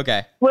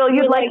 Okay. Will,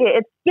 you'd like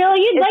it.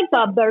 You'd like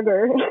Bob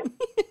Burger.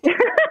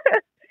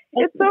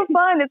 It's so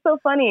fun. It's so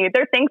funny.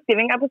 Their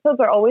Thanksgiving episodes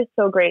are always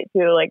so great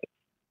too. Like,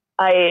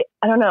 I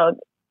don't know.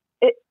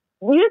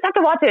 You just have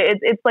to watch it.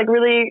 It's like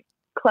really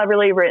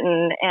cleverly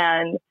written,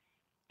 and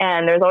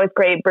there's always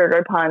great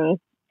burger puns.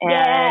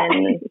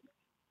 And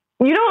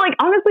like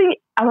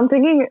honestly, I'm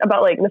thinking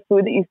about like the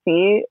food that you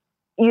see.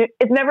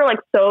 It's never like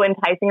so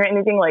enticing or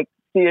anything like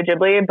Studio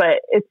Ghibli, but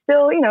it's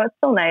still it's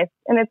still nice,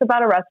 and it's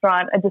about a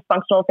restaurant, a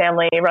dysfunctional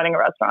family running a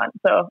restaurant.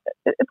 So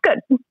it's good.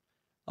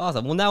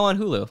 Awesome. Well, now on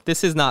Hulu.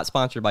 This is not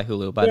sponsored by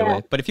Hulu, by the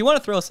way. But if you want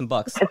to throw some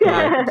bucks,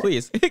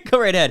 please go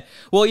right ahead.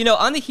 Well,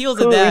 on the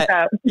heels of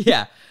that,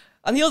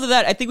 on the heels of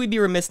that, I think we'd be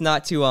remiss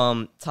not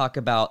to talk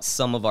about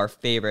some of our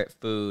favorite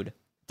food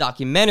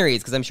documentaries,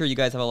 because I'm sure you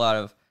guys have a lot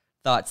of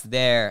thoughts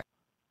there.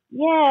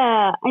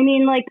 Yeah, I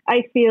mean, like,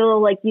 I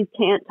feel like you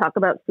can't talk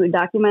about food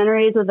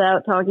documentaries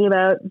without talking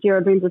about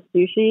Jiro Dreams of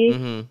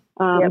Sushi,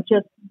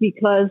 just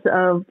because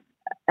of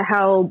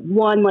how,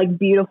 one, like,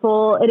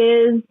 beautiful it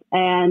is,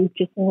 and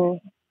just,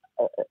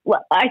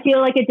 I feel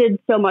like it did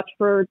so much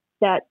for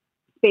that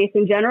space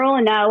in general,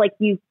 and now, like,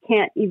 you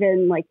can't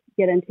even, like,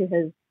 get into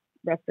his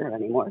restaurant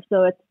anymore.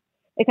 So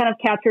it kind of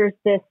captures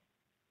this,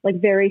 like,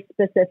 very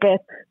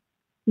specific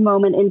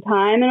moment in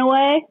time in a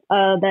way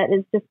that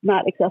is just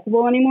not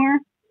accessible anymore.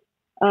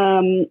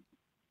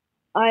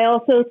 I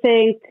also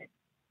think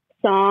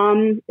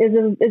Som is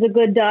a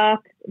good doc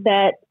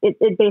that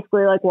it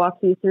basically like walks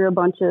you through a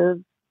bunch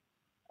of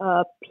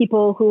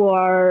people who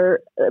are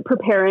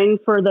preparing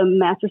for the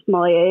Master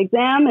Sommelier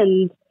exam,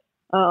 and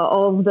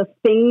all of the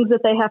things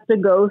that they have to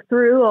go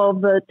through, all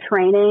of the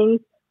training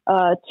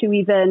to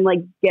even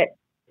like get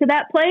to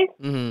that place.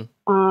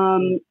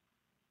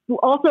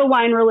 Also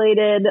wine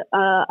related,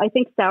 I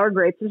think Sour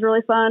Grapes is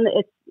really fun.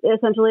 It's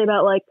essentially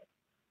about like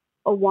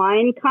a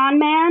wine con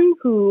man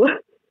who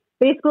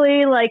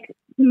basically like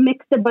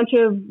mixed a bunch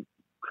of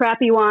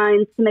crappy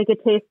wines to make it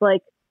taste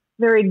like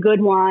very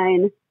good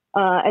wine,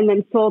 and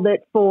then sold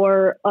it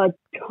for a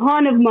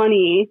ton of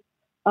money,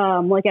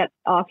 like at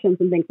auctions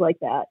and things like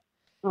that.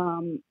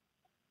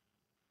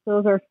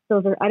 Those are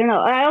I don't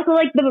know. I also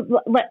like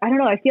I don't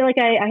know. I feel like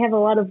I have a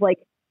lot of like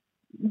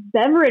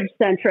beverage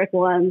centric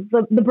ones.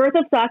 The Birth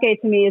of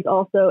Sake to me is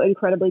also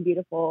incredibly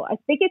beautiful. I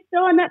think it's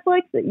still on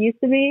Netflix. It used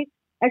to be.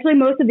 Actually,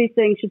 most of these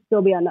things should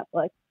still be on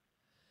Netflix.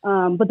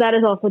 But that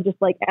is also just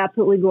like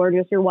absolutely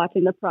gorgeous. You're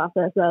watching the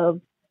process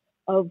of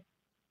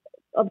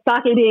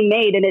sake being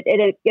made, and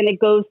it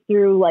goes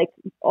through like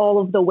all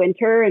of the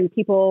winter, and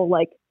people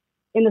like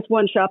in this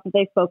one shop that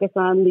they focus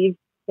on leave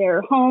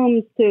their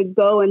homes to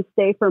go and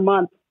stay for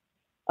months,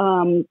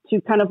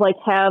 to kind of like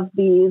have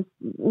these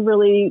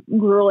really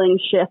grueling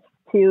shifts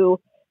to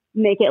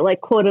make it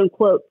like quote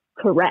unquote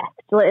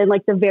correct in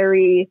like the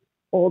very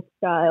old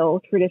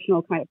style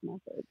traditional kind of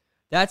method.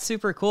 That's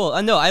super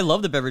cool. No, I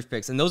love the beverage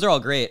picks, and those are all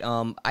great.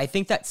 I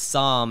think that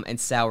Somm and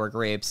sour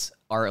grapes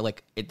are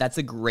like that's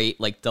a great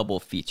like double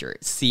feature.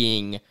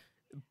 Seeing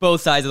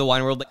both sides of the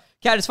wine world. Like,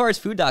 Kat, as far as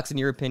food docs, in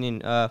your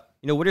opinion,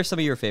 what are some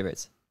of your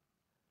favorites?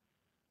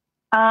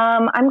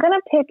 I'm gonna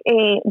pick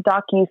a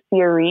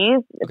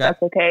docu-series, if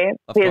that's okay.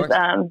 Because,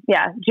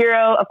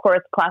 Jiro, of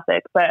course,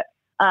 classic. But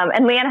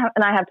and Leanne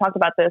and I have talked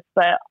about this,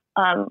 but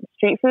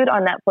Street Food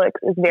on Netflix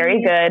is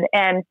very good.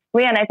 And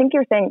Leanne, I think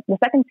you're saying the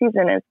second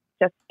season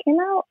just came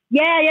out.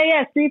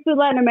 Yeah. Street Food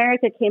Latin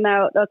America came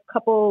out a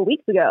couple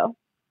weeks ago.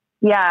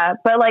 Yeah,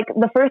 but like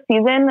the first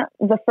season,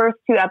 the first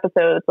 2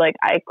 episodes, like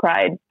I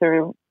cried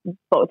through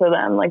both of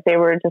them. Like they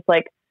were just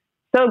like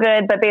so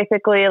good. But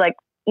basically, like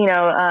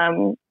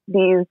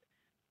these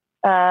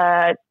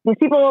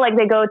people, like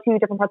they go to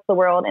different parts of the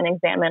world and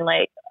examine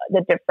like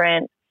the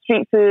different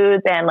street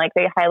foods, and like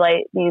they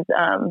highlight these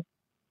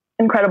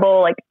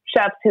incredible like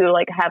chefs who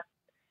like have,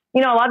 a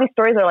lot of these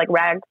stories are like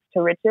rags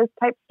to riches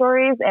type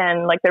stories,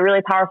 and like they're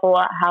really powerful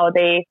at how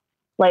they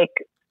like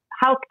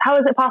how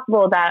is it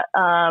possible that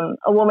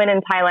a woman in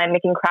Thailand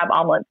making crab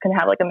omelets can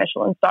have like a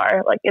Michelin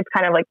star? Like it's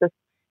kind of like this,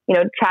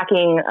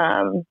 tracking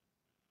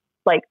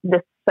like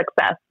this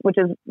success, which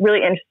is really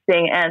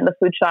interesting, and the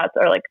food shots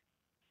are like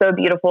so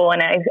beautiful,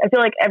 and I feel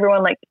like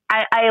everyone like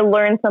I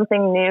learn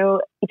something new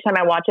each time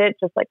I watch it,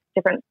 just like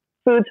different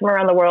foods from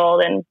around the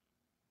world, and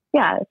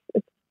yeah,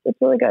 it's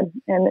really good,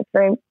 and it's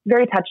very,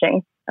 very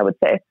touching, I would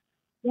say.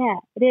 Yeah,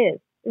 it is.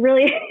 It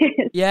really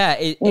is. Yeah,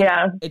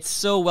 it's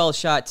so well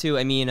shot too.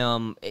 I mean,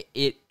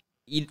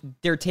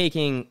 they're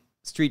taking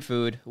street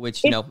food,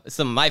 which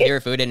some of my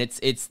favorite food, and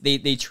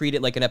they treat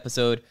it like an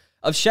episode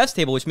of Chef's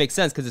Table, which makes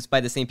sense because it's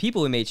by the same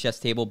people who made Chef's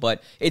Table.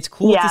 But it's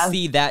cool to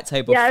see that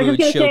type of food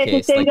showcased. Say,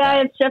 it's the same guy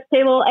at Chef's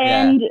Table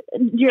and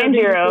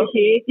Jiro.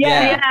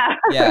 Yeah.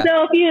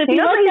 So if you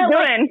look at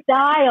like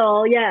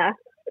style,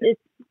 it's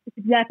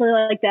exactly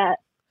like that.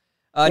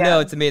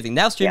 No, it's amazing.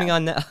 Now streaming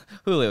on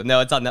Hulu.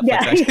 No, it's on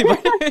Netflix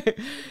actually.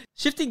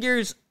 Shifting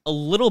gears a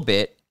little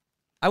bit,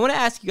 I want to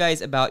ask you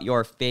guys about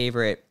your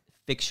favorite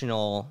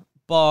fictional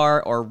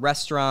bar or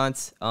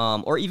restaurant,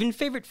 or even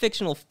favorite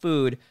fictional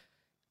food.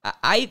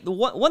 The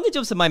one that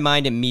jumps to my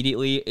mind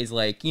immediately is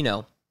like,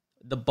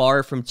 the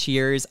bar from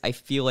Cheers. I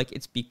feel like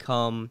it's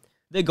become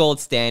the gold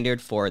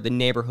standard for the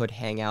neighborhood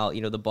hangout,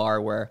 the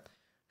bar where,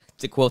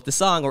 to quote the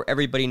song, where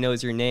everybody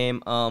knows your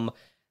name.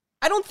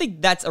 I don't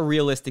think that's a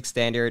realistic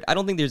standard. I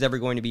don't think there's ever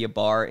going to be a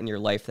bar in your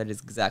life that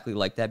is exactly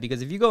like that,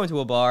 because if you go into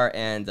a bar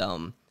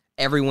and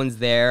everyone's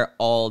there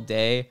all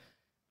day,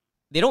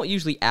 they don't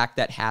usually act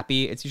that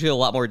happy. It's usually a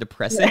lot more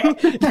depressing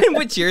than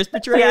what Cheers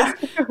portrays. Yeah.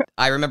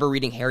 I remember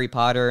reading Harry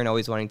Potter and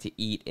always wanting to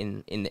eat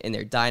in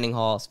their dining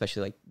hall,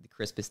 especially like the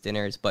Christmas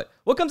dinners. But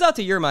what comes out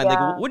to your mind?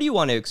 Like, what do you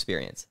want to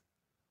experience?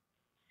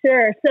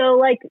 Sure. So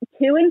like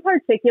 2 in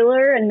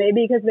particular, and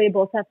maybe because they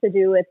both have to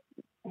do with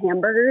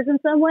hamburgers in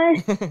some way.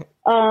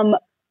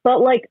 But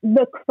like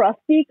the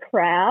Krusty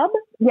Krab.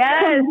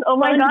 Yes. Oh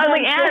my God,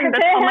 Leanne,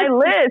 that's on my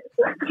list.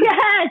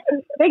 Yes.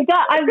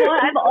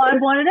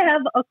 I've wanted to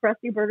have a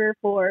Krusty Burger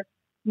for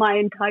my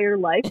entire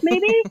life,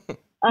 maybe.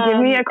 Give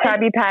me a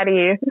Krabby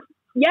Patty.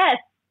 Yes.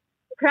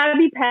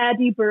 Krabby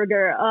Patty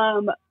burger.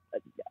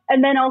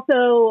 And then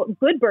also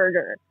Good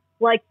Burger.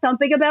 Like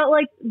something about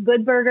like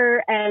Good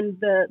Burger and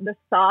the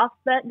sauce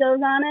that goes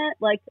on it.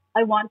 Like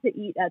I want to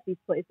eat at these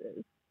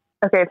places.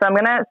 Okay, so I'm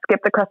going to skip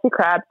the Krusty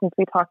Krab since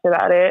we talked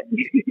about it.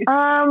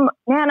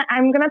 Man,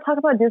 I'm going to talk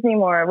about Disney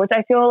more, which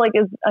I feel like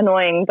is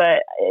annoying,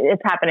 but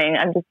it's happening.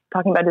 I'm just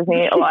talking about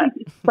Disney a lot.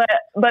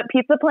 But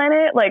Pizza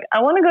Planet, like,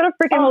 I want to go to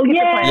freaking Pizza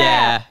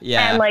Planet.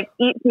 Yeah. And, like,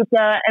 eat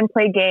pizza and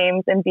play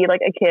games and be, like,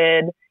 a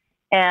kid.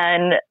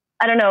 And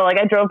I don't know, like,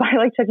 I drove by,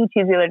 like, Chuck E.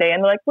 Cheese the other day,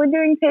 and they're like, we're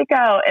doing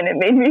takeout, and it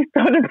made me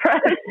so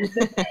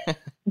depressed.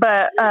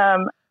 But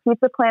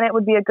Pizza Planet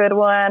would be a good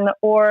one,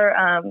 or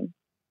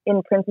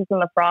in Princess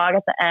and the Frog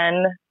at the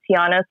end,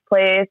 Tiana's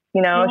place,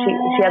 she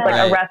has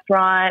like a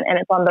restaurant and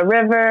it's on the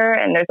river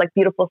and there's like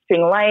beautiful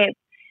string lights,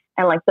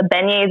 and like the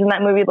beignets in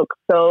that movie look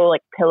so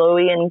like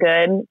pillowy and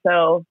good.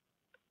 So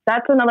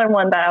that's another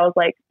one that I was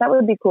like, that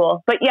would be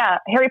cool. But yeah,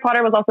 Harry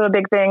Potter was also a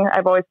big thing.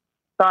 I've always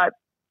thought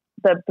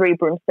the 3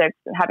 broomsticks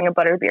and having a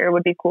butterbeer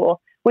would be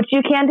cool, which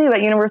you can do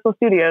at Universal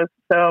Studios.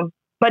 So,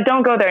 but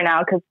don't go there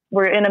now because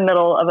we're in the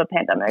middle of a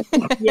pandemic.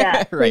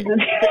 Yeah. Right.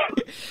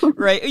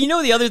 Right.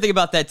 The other thing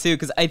about that too,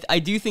 because I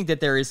do think that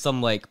there is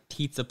some like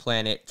Pizza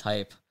Planet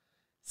type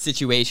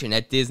situation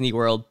at Disney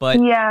World, but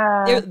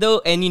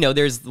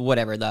there's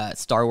whatever the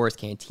Star Wars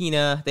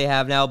Cantina they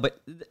have now,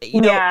 but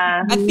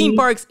at theme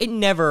parks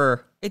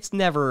it's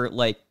never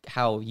like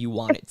how you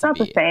want it to be. It's not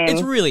the same.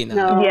 It's really not.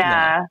 No.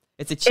 Yeah. No.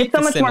 It's so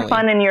much more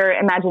fun in your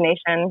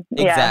imagination.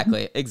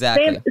 Exactly.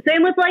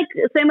 Same with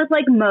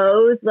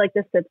Moe's, like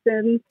the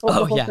Simpsons.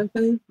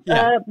 Simpsons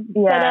set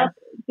up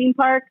theme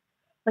park.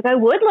 Like, I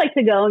would like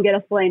to go and get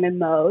a Flame and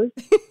Moe's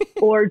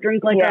or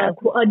drink like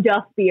a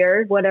Duff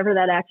beer, whatever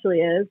that actually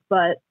is.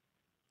 But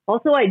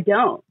also, I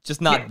don't.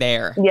 Just not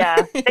there.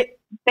 Yeah.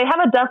 They have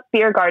a Duff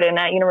beer garden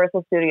at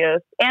Universal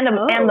Studios and the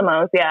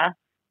Moe's. Yeah.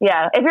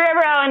 Yeah. If you're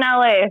ever out in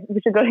LA,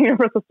 we should go to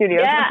Universal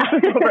Studios. Yeah.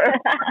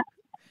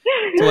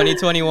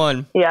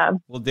 2021. Yeah.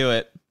 We'll do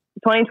it.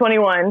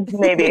 2021,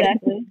 maybe.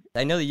 Exactly.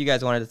 I know that you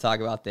guys wanted to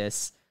talk about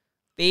this.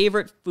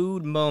 Favorite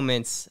food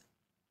moments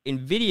in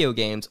video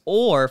games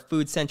or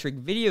food-centric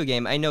video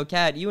game. I know,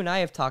 Kat, you and I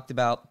have talked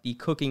about the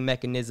cooking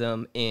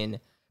mechanism in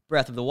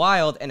Breath of the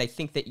Wild, and I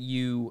think that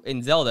you,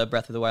 in Zelda,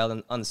 Breath of the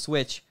Wild on the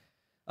Switch,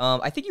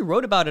 I think you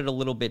wrote about it a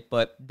little bit,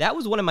 but that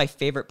was one of my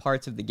favorite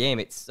parts of the game.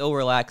 It's so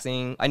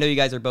relaxing. I know you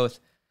guys are both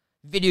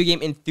video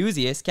game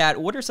enthusiasts.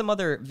 Kat, what are some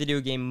other video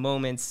game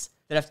moments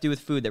that have to do with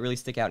food that really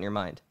stick out in your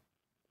mind?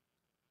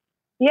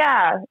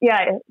 Yeah.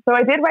 So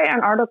I did write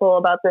an article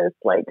about this,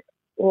 like,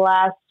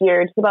 last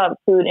year, just about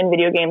food in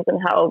video games and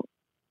how,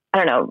 I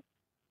don't know,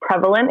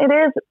 prevalent it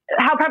is,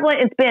 how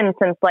prevalent it's been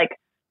since like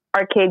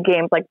arcade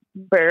games like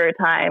Burger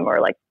Time or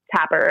like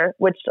Tapper,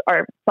 which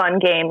are fun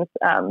games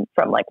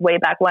from like way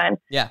back when.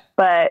 Yeah.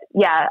 But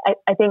yeah,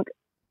 I think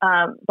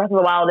Breath of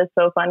the Wild is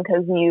so fun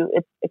because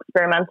it's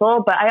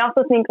experimental. But I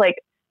also think like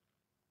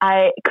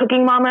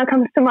Cooking Mama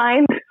comes to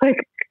mind. Like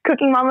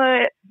Cooking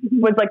Mama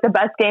was like the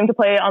best game to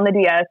play on the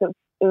DS.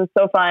 It was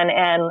so fun,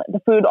 and the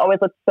food always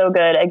looks so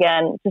good.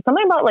 Again, just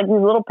something about like these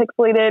little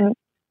pixelated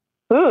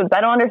foods I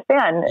don't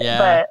understand. Yeah.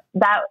 But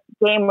that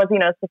game was,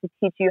 supposed to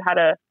teach you how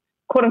to,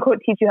 quote unquote,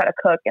 teach you how to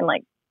cook and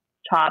like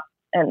chop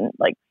and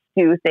like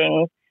stew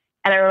things.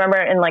 And I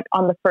remember in like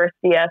on the first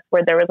DS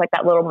where there was like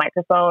that little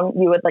microphone,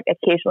 you would like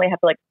occasionally have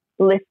to like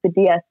lift the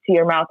DS to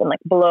your mouth and like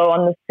blow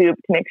on the soup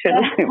to make sure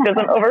the soup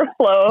doesn't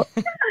overflow.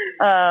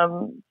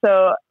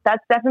 So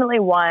that's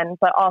definitely one,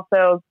 but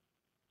also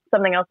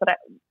something else that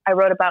I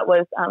wrote about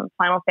was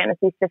Final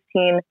Fantasy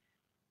 15,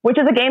 which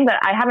is a game that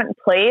I haven't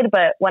played,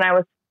 but when I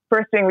was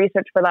first doing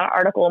research for that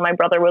article, my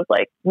brother was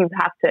like, you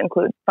have to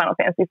include Final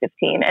Fantasy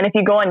 15. And if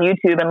you go on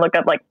YouTube and look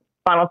up like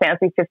Final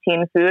Fantasy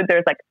 15 food,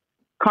 there's like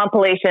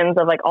compilations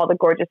of like all the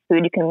gorgeous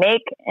food you can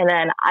make. And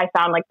then I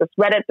found like this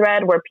Reddit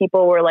thread where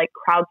people were like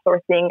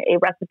crowdsourcing a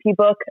recipe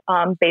book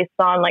based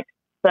on like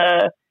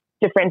the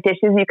different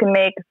dishes you can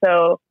make.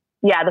 So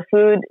yeah, the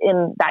food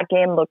in that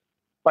game looks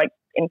like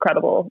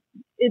incredible.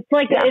 It's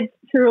like, it's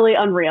truly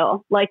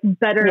unreal. Like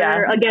better,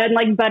 again,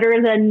 like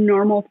better than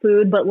normal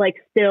food, but like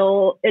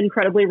still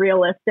incredibly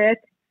realistic.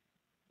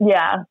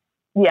 Yeah.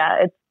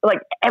 Yeah. It's like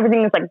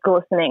everything is like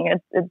glistening.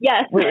 It's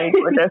really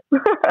gorgeous.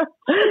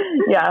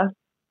 Yeah.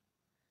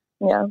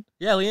 Yeah.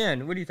 Yeah,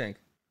 Leanne, what do you think?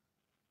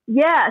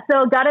 Yeah,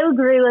 so gotta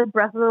agree with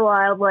Breath of the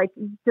Wild. Like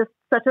just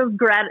such a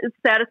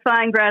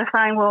satisfying,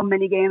 gratifying little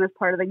mini game as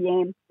part of the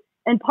game.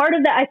 And part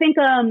of that, I think,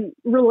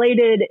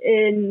 related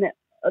in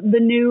the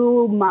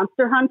new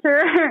Monster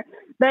Hunter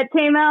that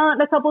came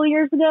out a couple of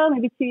years ago,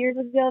 maybe 2 years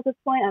ago at this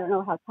point. I don't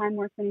know how time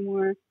works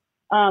anymore.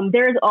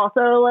 There's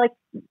also like,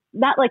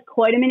 not like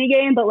quite a mini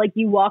game, but like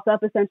you walk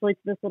up essentially to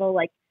this little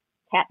like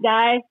cat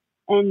guy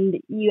and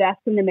you ask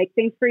him to make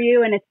things for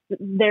you. And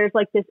there's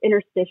like this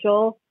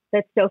interstitial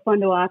that's so fun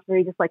to watch where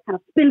he just like kind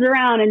of spins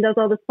around and does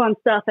all this fun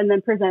stuff and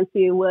then presents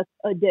you with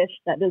a dish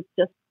that is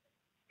just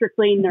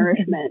strictly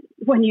nourishment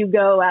when you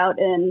go out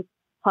and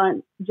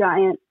hunt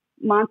giant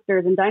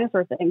monsters and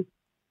dinosaur things.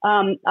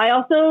 I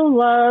also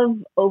love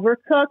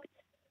Overcooked,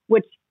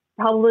 which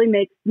probably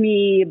makes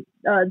me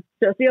a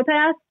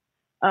sociopath.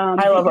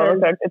 I love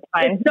Overcooked. It's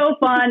fine. It's so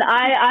fun.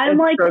 I'm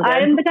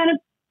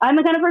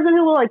the kind of person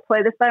who will like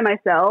play this by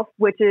myself,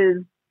 which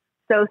is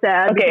so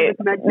sad. Okay,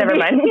 never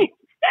mind.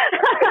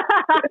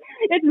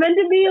 It's meant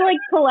to be like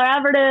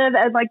collaborative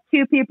and like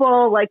two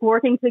people like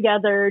working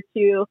together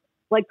to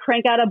like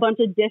crank out a bunch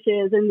of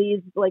dishes and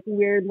these like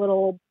weird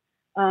little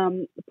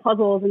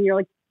puzzles, and you're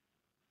like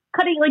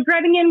cutting, like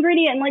grabbing an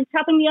ingredient and like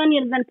chopping the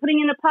onion and then putting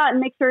it in a pot and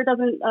make sure it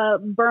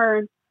doesn't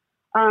burn.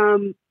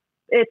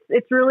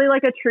 It's really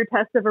like a true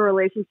test of a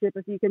relationship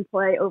if you can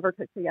play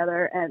Overcooked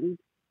together and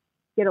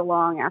get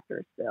along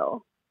after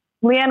still.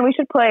 Leanne, we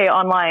should play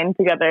online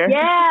together.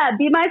 Yeah,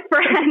 be my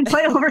friend.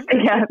 Play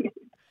Overcooked. Yeah.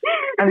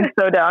 I'm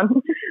so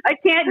down. I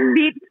can't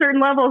beat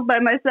certain levels by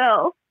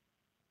myself.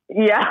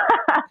 Yeah.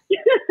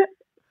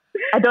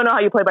 I don't know how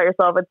you play by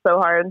yourself. It's so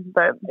hard,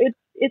 but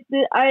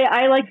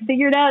I like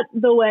figured out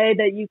the way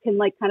that you can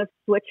like kind of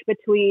switch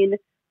between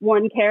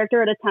one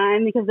character at a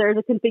time, because there's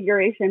a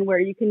configuration where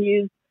you can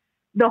use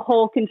the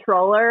whole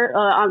controller,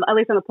 at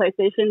least on the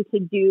PlayStation,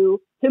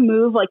 to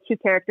move like two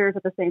characters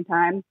at the same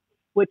time.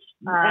 Which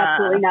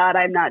absolutely not.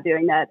 I'm not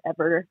doing that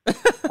ever.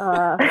 If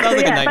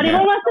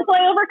anyone wants to play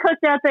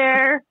Overcooked out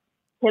there,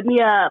 hit me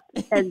up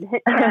and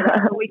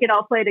we can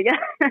all play together.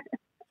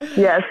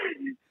 Yes.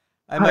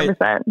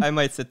 100%. I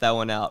might sit that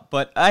one out,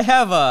 but I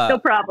have no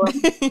problem.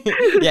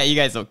 Yeah, you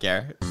guys don't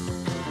care.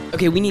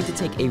 Okay, we need to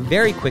take a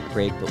very quick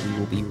break, but we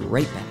will be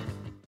right back.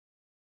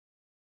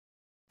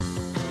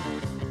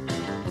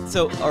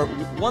 So,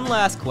 one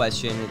last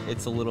question.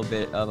 It's a little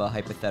bit of a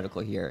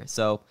hypothetical here.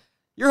 So,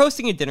 you're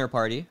hosting a dinner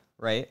party,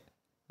 right?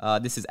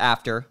 This is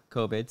after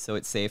COVID, so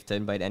it's safe to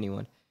invite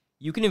anyone.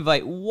 You can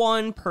invite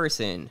one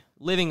person,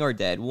 living or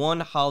dead,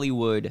 one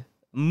Hollywood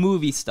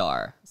movie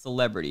star,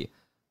 celebrity.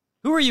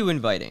 Who are you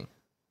inviting,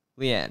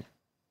 Leanne?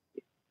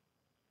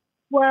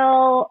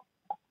 Well,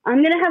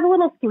 I'm gonna have a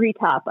little three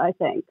top, I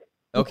think.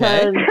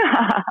 Okay.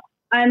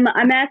 I'm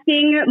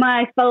asking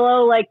my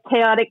fellow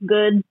chaotic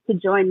goods to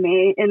join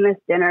me in this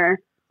dinner.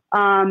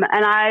 And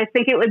I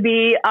think it would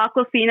be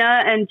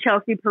Aquafina and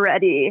Chelsea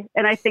Peretti.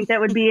 And I think that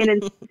would be an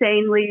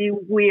insanely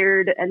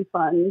weird and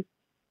fun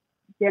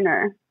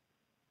dinner.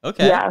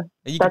 Okay. Yeah,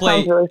 You that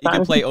sounds really you fun.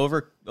 can play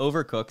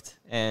Overcooked,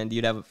 and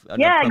you'd have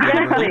Yeah,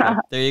 exactly.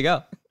 There you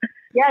go.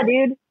 Yeah,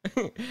 dude.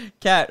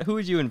 Kat, who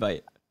would you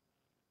invite?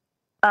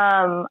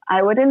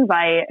 I would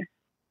invite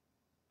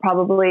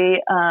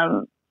probably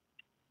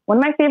one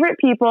of my favorite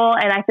people,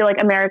 and I feel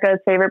like America's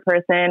favorite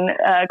person,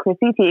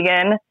 Chrissy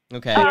Teigen.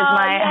 Okay. She is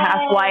my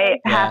half white,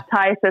 Yeah. half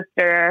Thai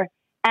sister.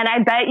 And I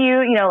bet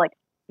you,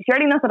 she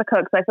already knows how to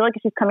cook. So I feel like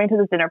if she's coming to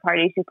this dinner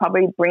party, she's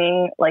probably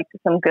bringing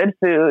some good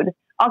food.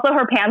 Also,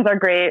 her pans are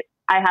great.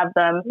 I have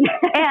them.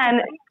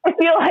 And I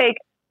feel like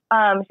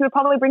she would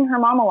probably bring her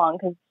mom along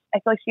because I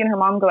feel like she and her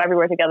mom go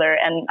everywhere together.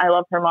 And I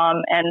love her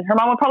mom. And her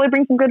mom would probably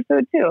bring some good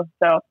food too.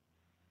 So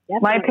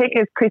my pick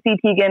is Chrissy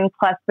Teigen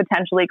plus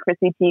potentially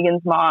Chrissy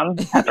Teigen's mom,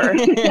 Pepper.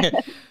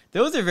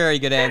 Those are very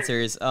good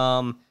answers.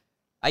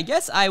 I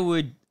guess I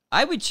would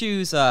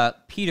choose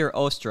Peter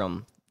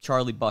Ostrom,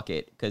 Charlie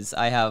Bucket, because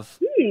I have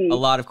a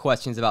lot of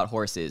questions about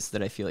horses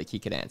that I feel like he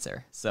could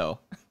answer. So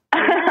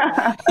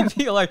I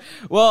feel like,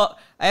 well,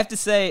 I have to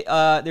say,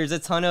 there's a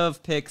ton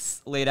of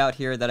picks laid out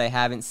here that I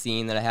haven't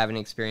seen, that I haven't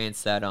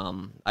experienced, that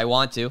I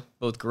want to,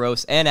 both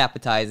gross and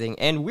appetizing,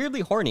 and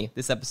weirdly horny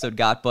this episode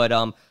got, but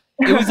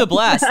it was a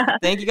blast.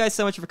 Thank you guys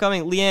so much for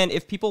coming. Leanne,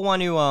 if people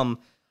want to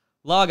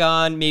log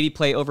on, maybe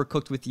play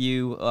Overcooked with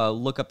you,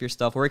 look up your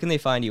stuff, where can they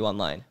find you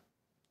online?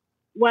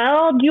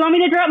 Well, do you want me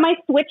to drop my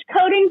Switch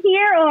code in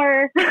here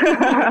or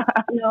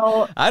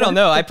no? I don't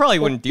know. I probably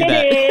wouldn't do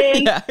that.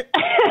 Yeah.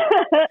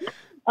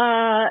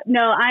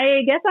 No,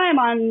 I guess I'm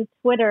on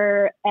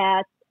Twitter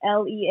at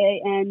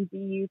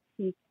LEANBUTK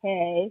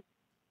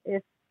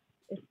if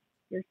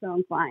you're so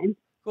inclined.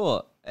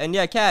 Cool. And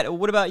yeah, Kat,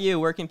 what about you?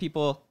 Where can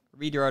people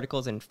read your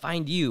articles and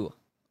find you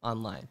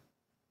online?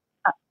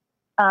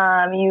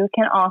 You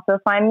can also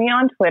find me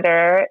on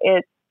Twitter.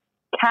 It's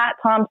Kat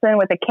Thompson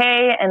with a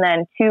K and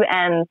then 2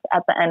 N's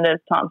at the end of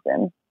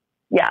Thompson.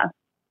 Yeah.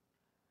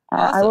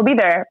 Awesome. I will be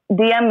there.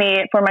 DM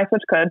me for my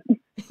Switch code.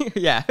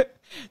 Yeah.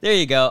 There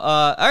you go.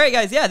 All right,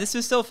 guys. Yeah, this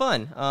was so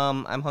fun.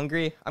 I'm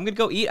hungry. I'm going to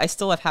go eat. I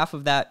still have half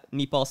of that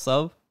meatball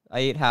sub. I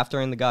ate half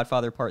during The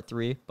Godfather Part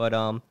 3, but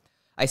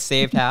I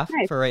saved half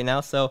Nice. for right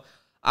now. So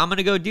I'm going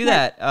to go do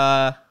that.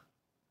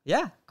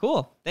 Yeah,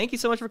 cool. Thank you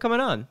so much for coming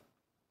on.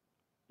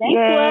 Thanks,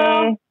 Yay.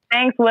 Will.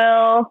 Thanks, Will.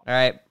 All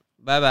right.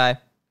 Bye-bye.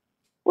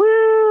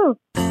 Woo!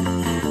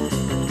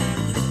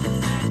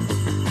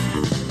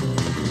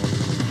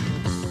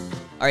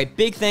 All right,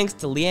 big thanks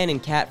to Leanne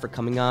and Kat for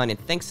coming on, and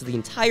thanks to the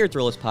entire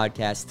Thrillist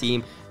podcast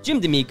team, Jim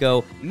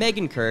D'Amico,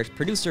 Megan Kirsch,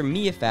 producer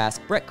Mia Fask,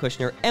 Brett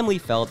Kushner, Emily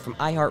Feld from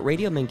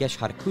iHeartRadio, Mangesh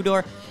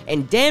Hatakudor,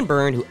 and Dan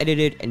Byrne, who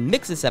edited and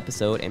mixed this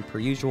episode, and per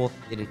usual,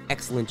 did an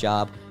excellent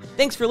job.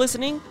 Thanks for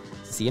listening.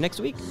 See you next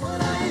week.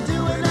 What are you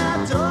doing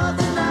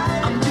outdoors?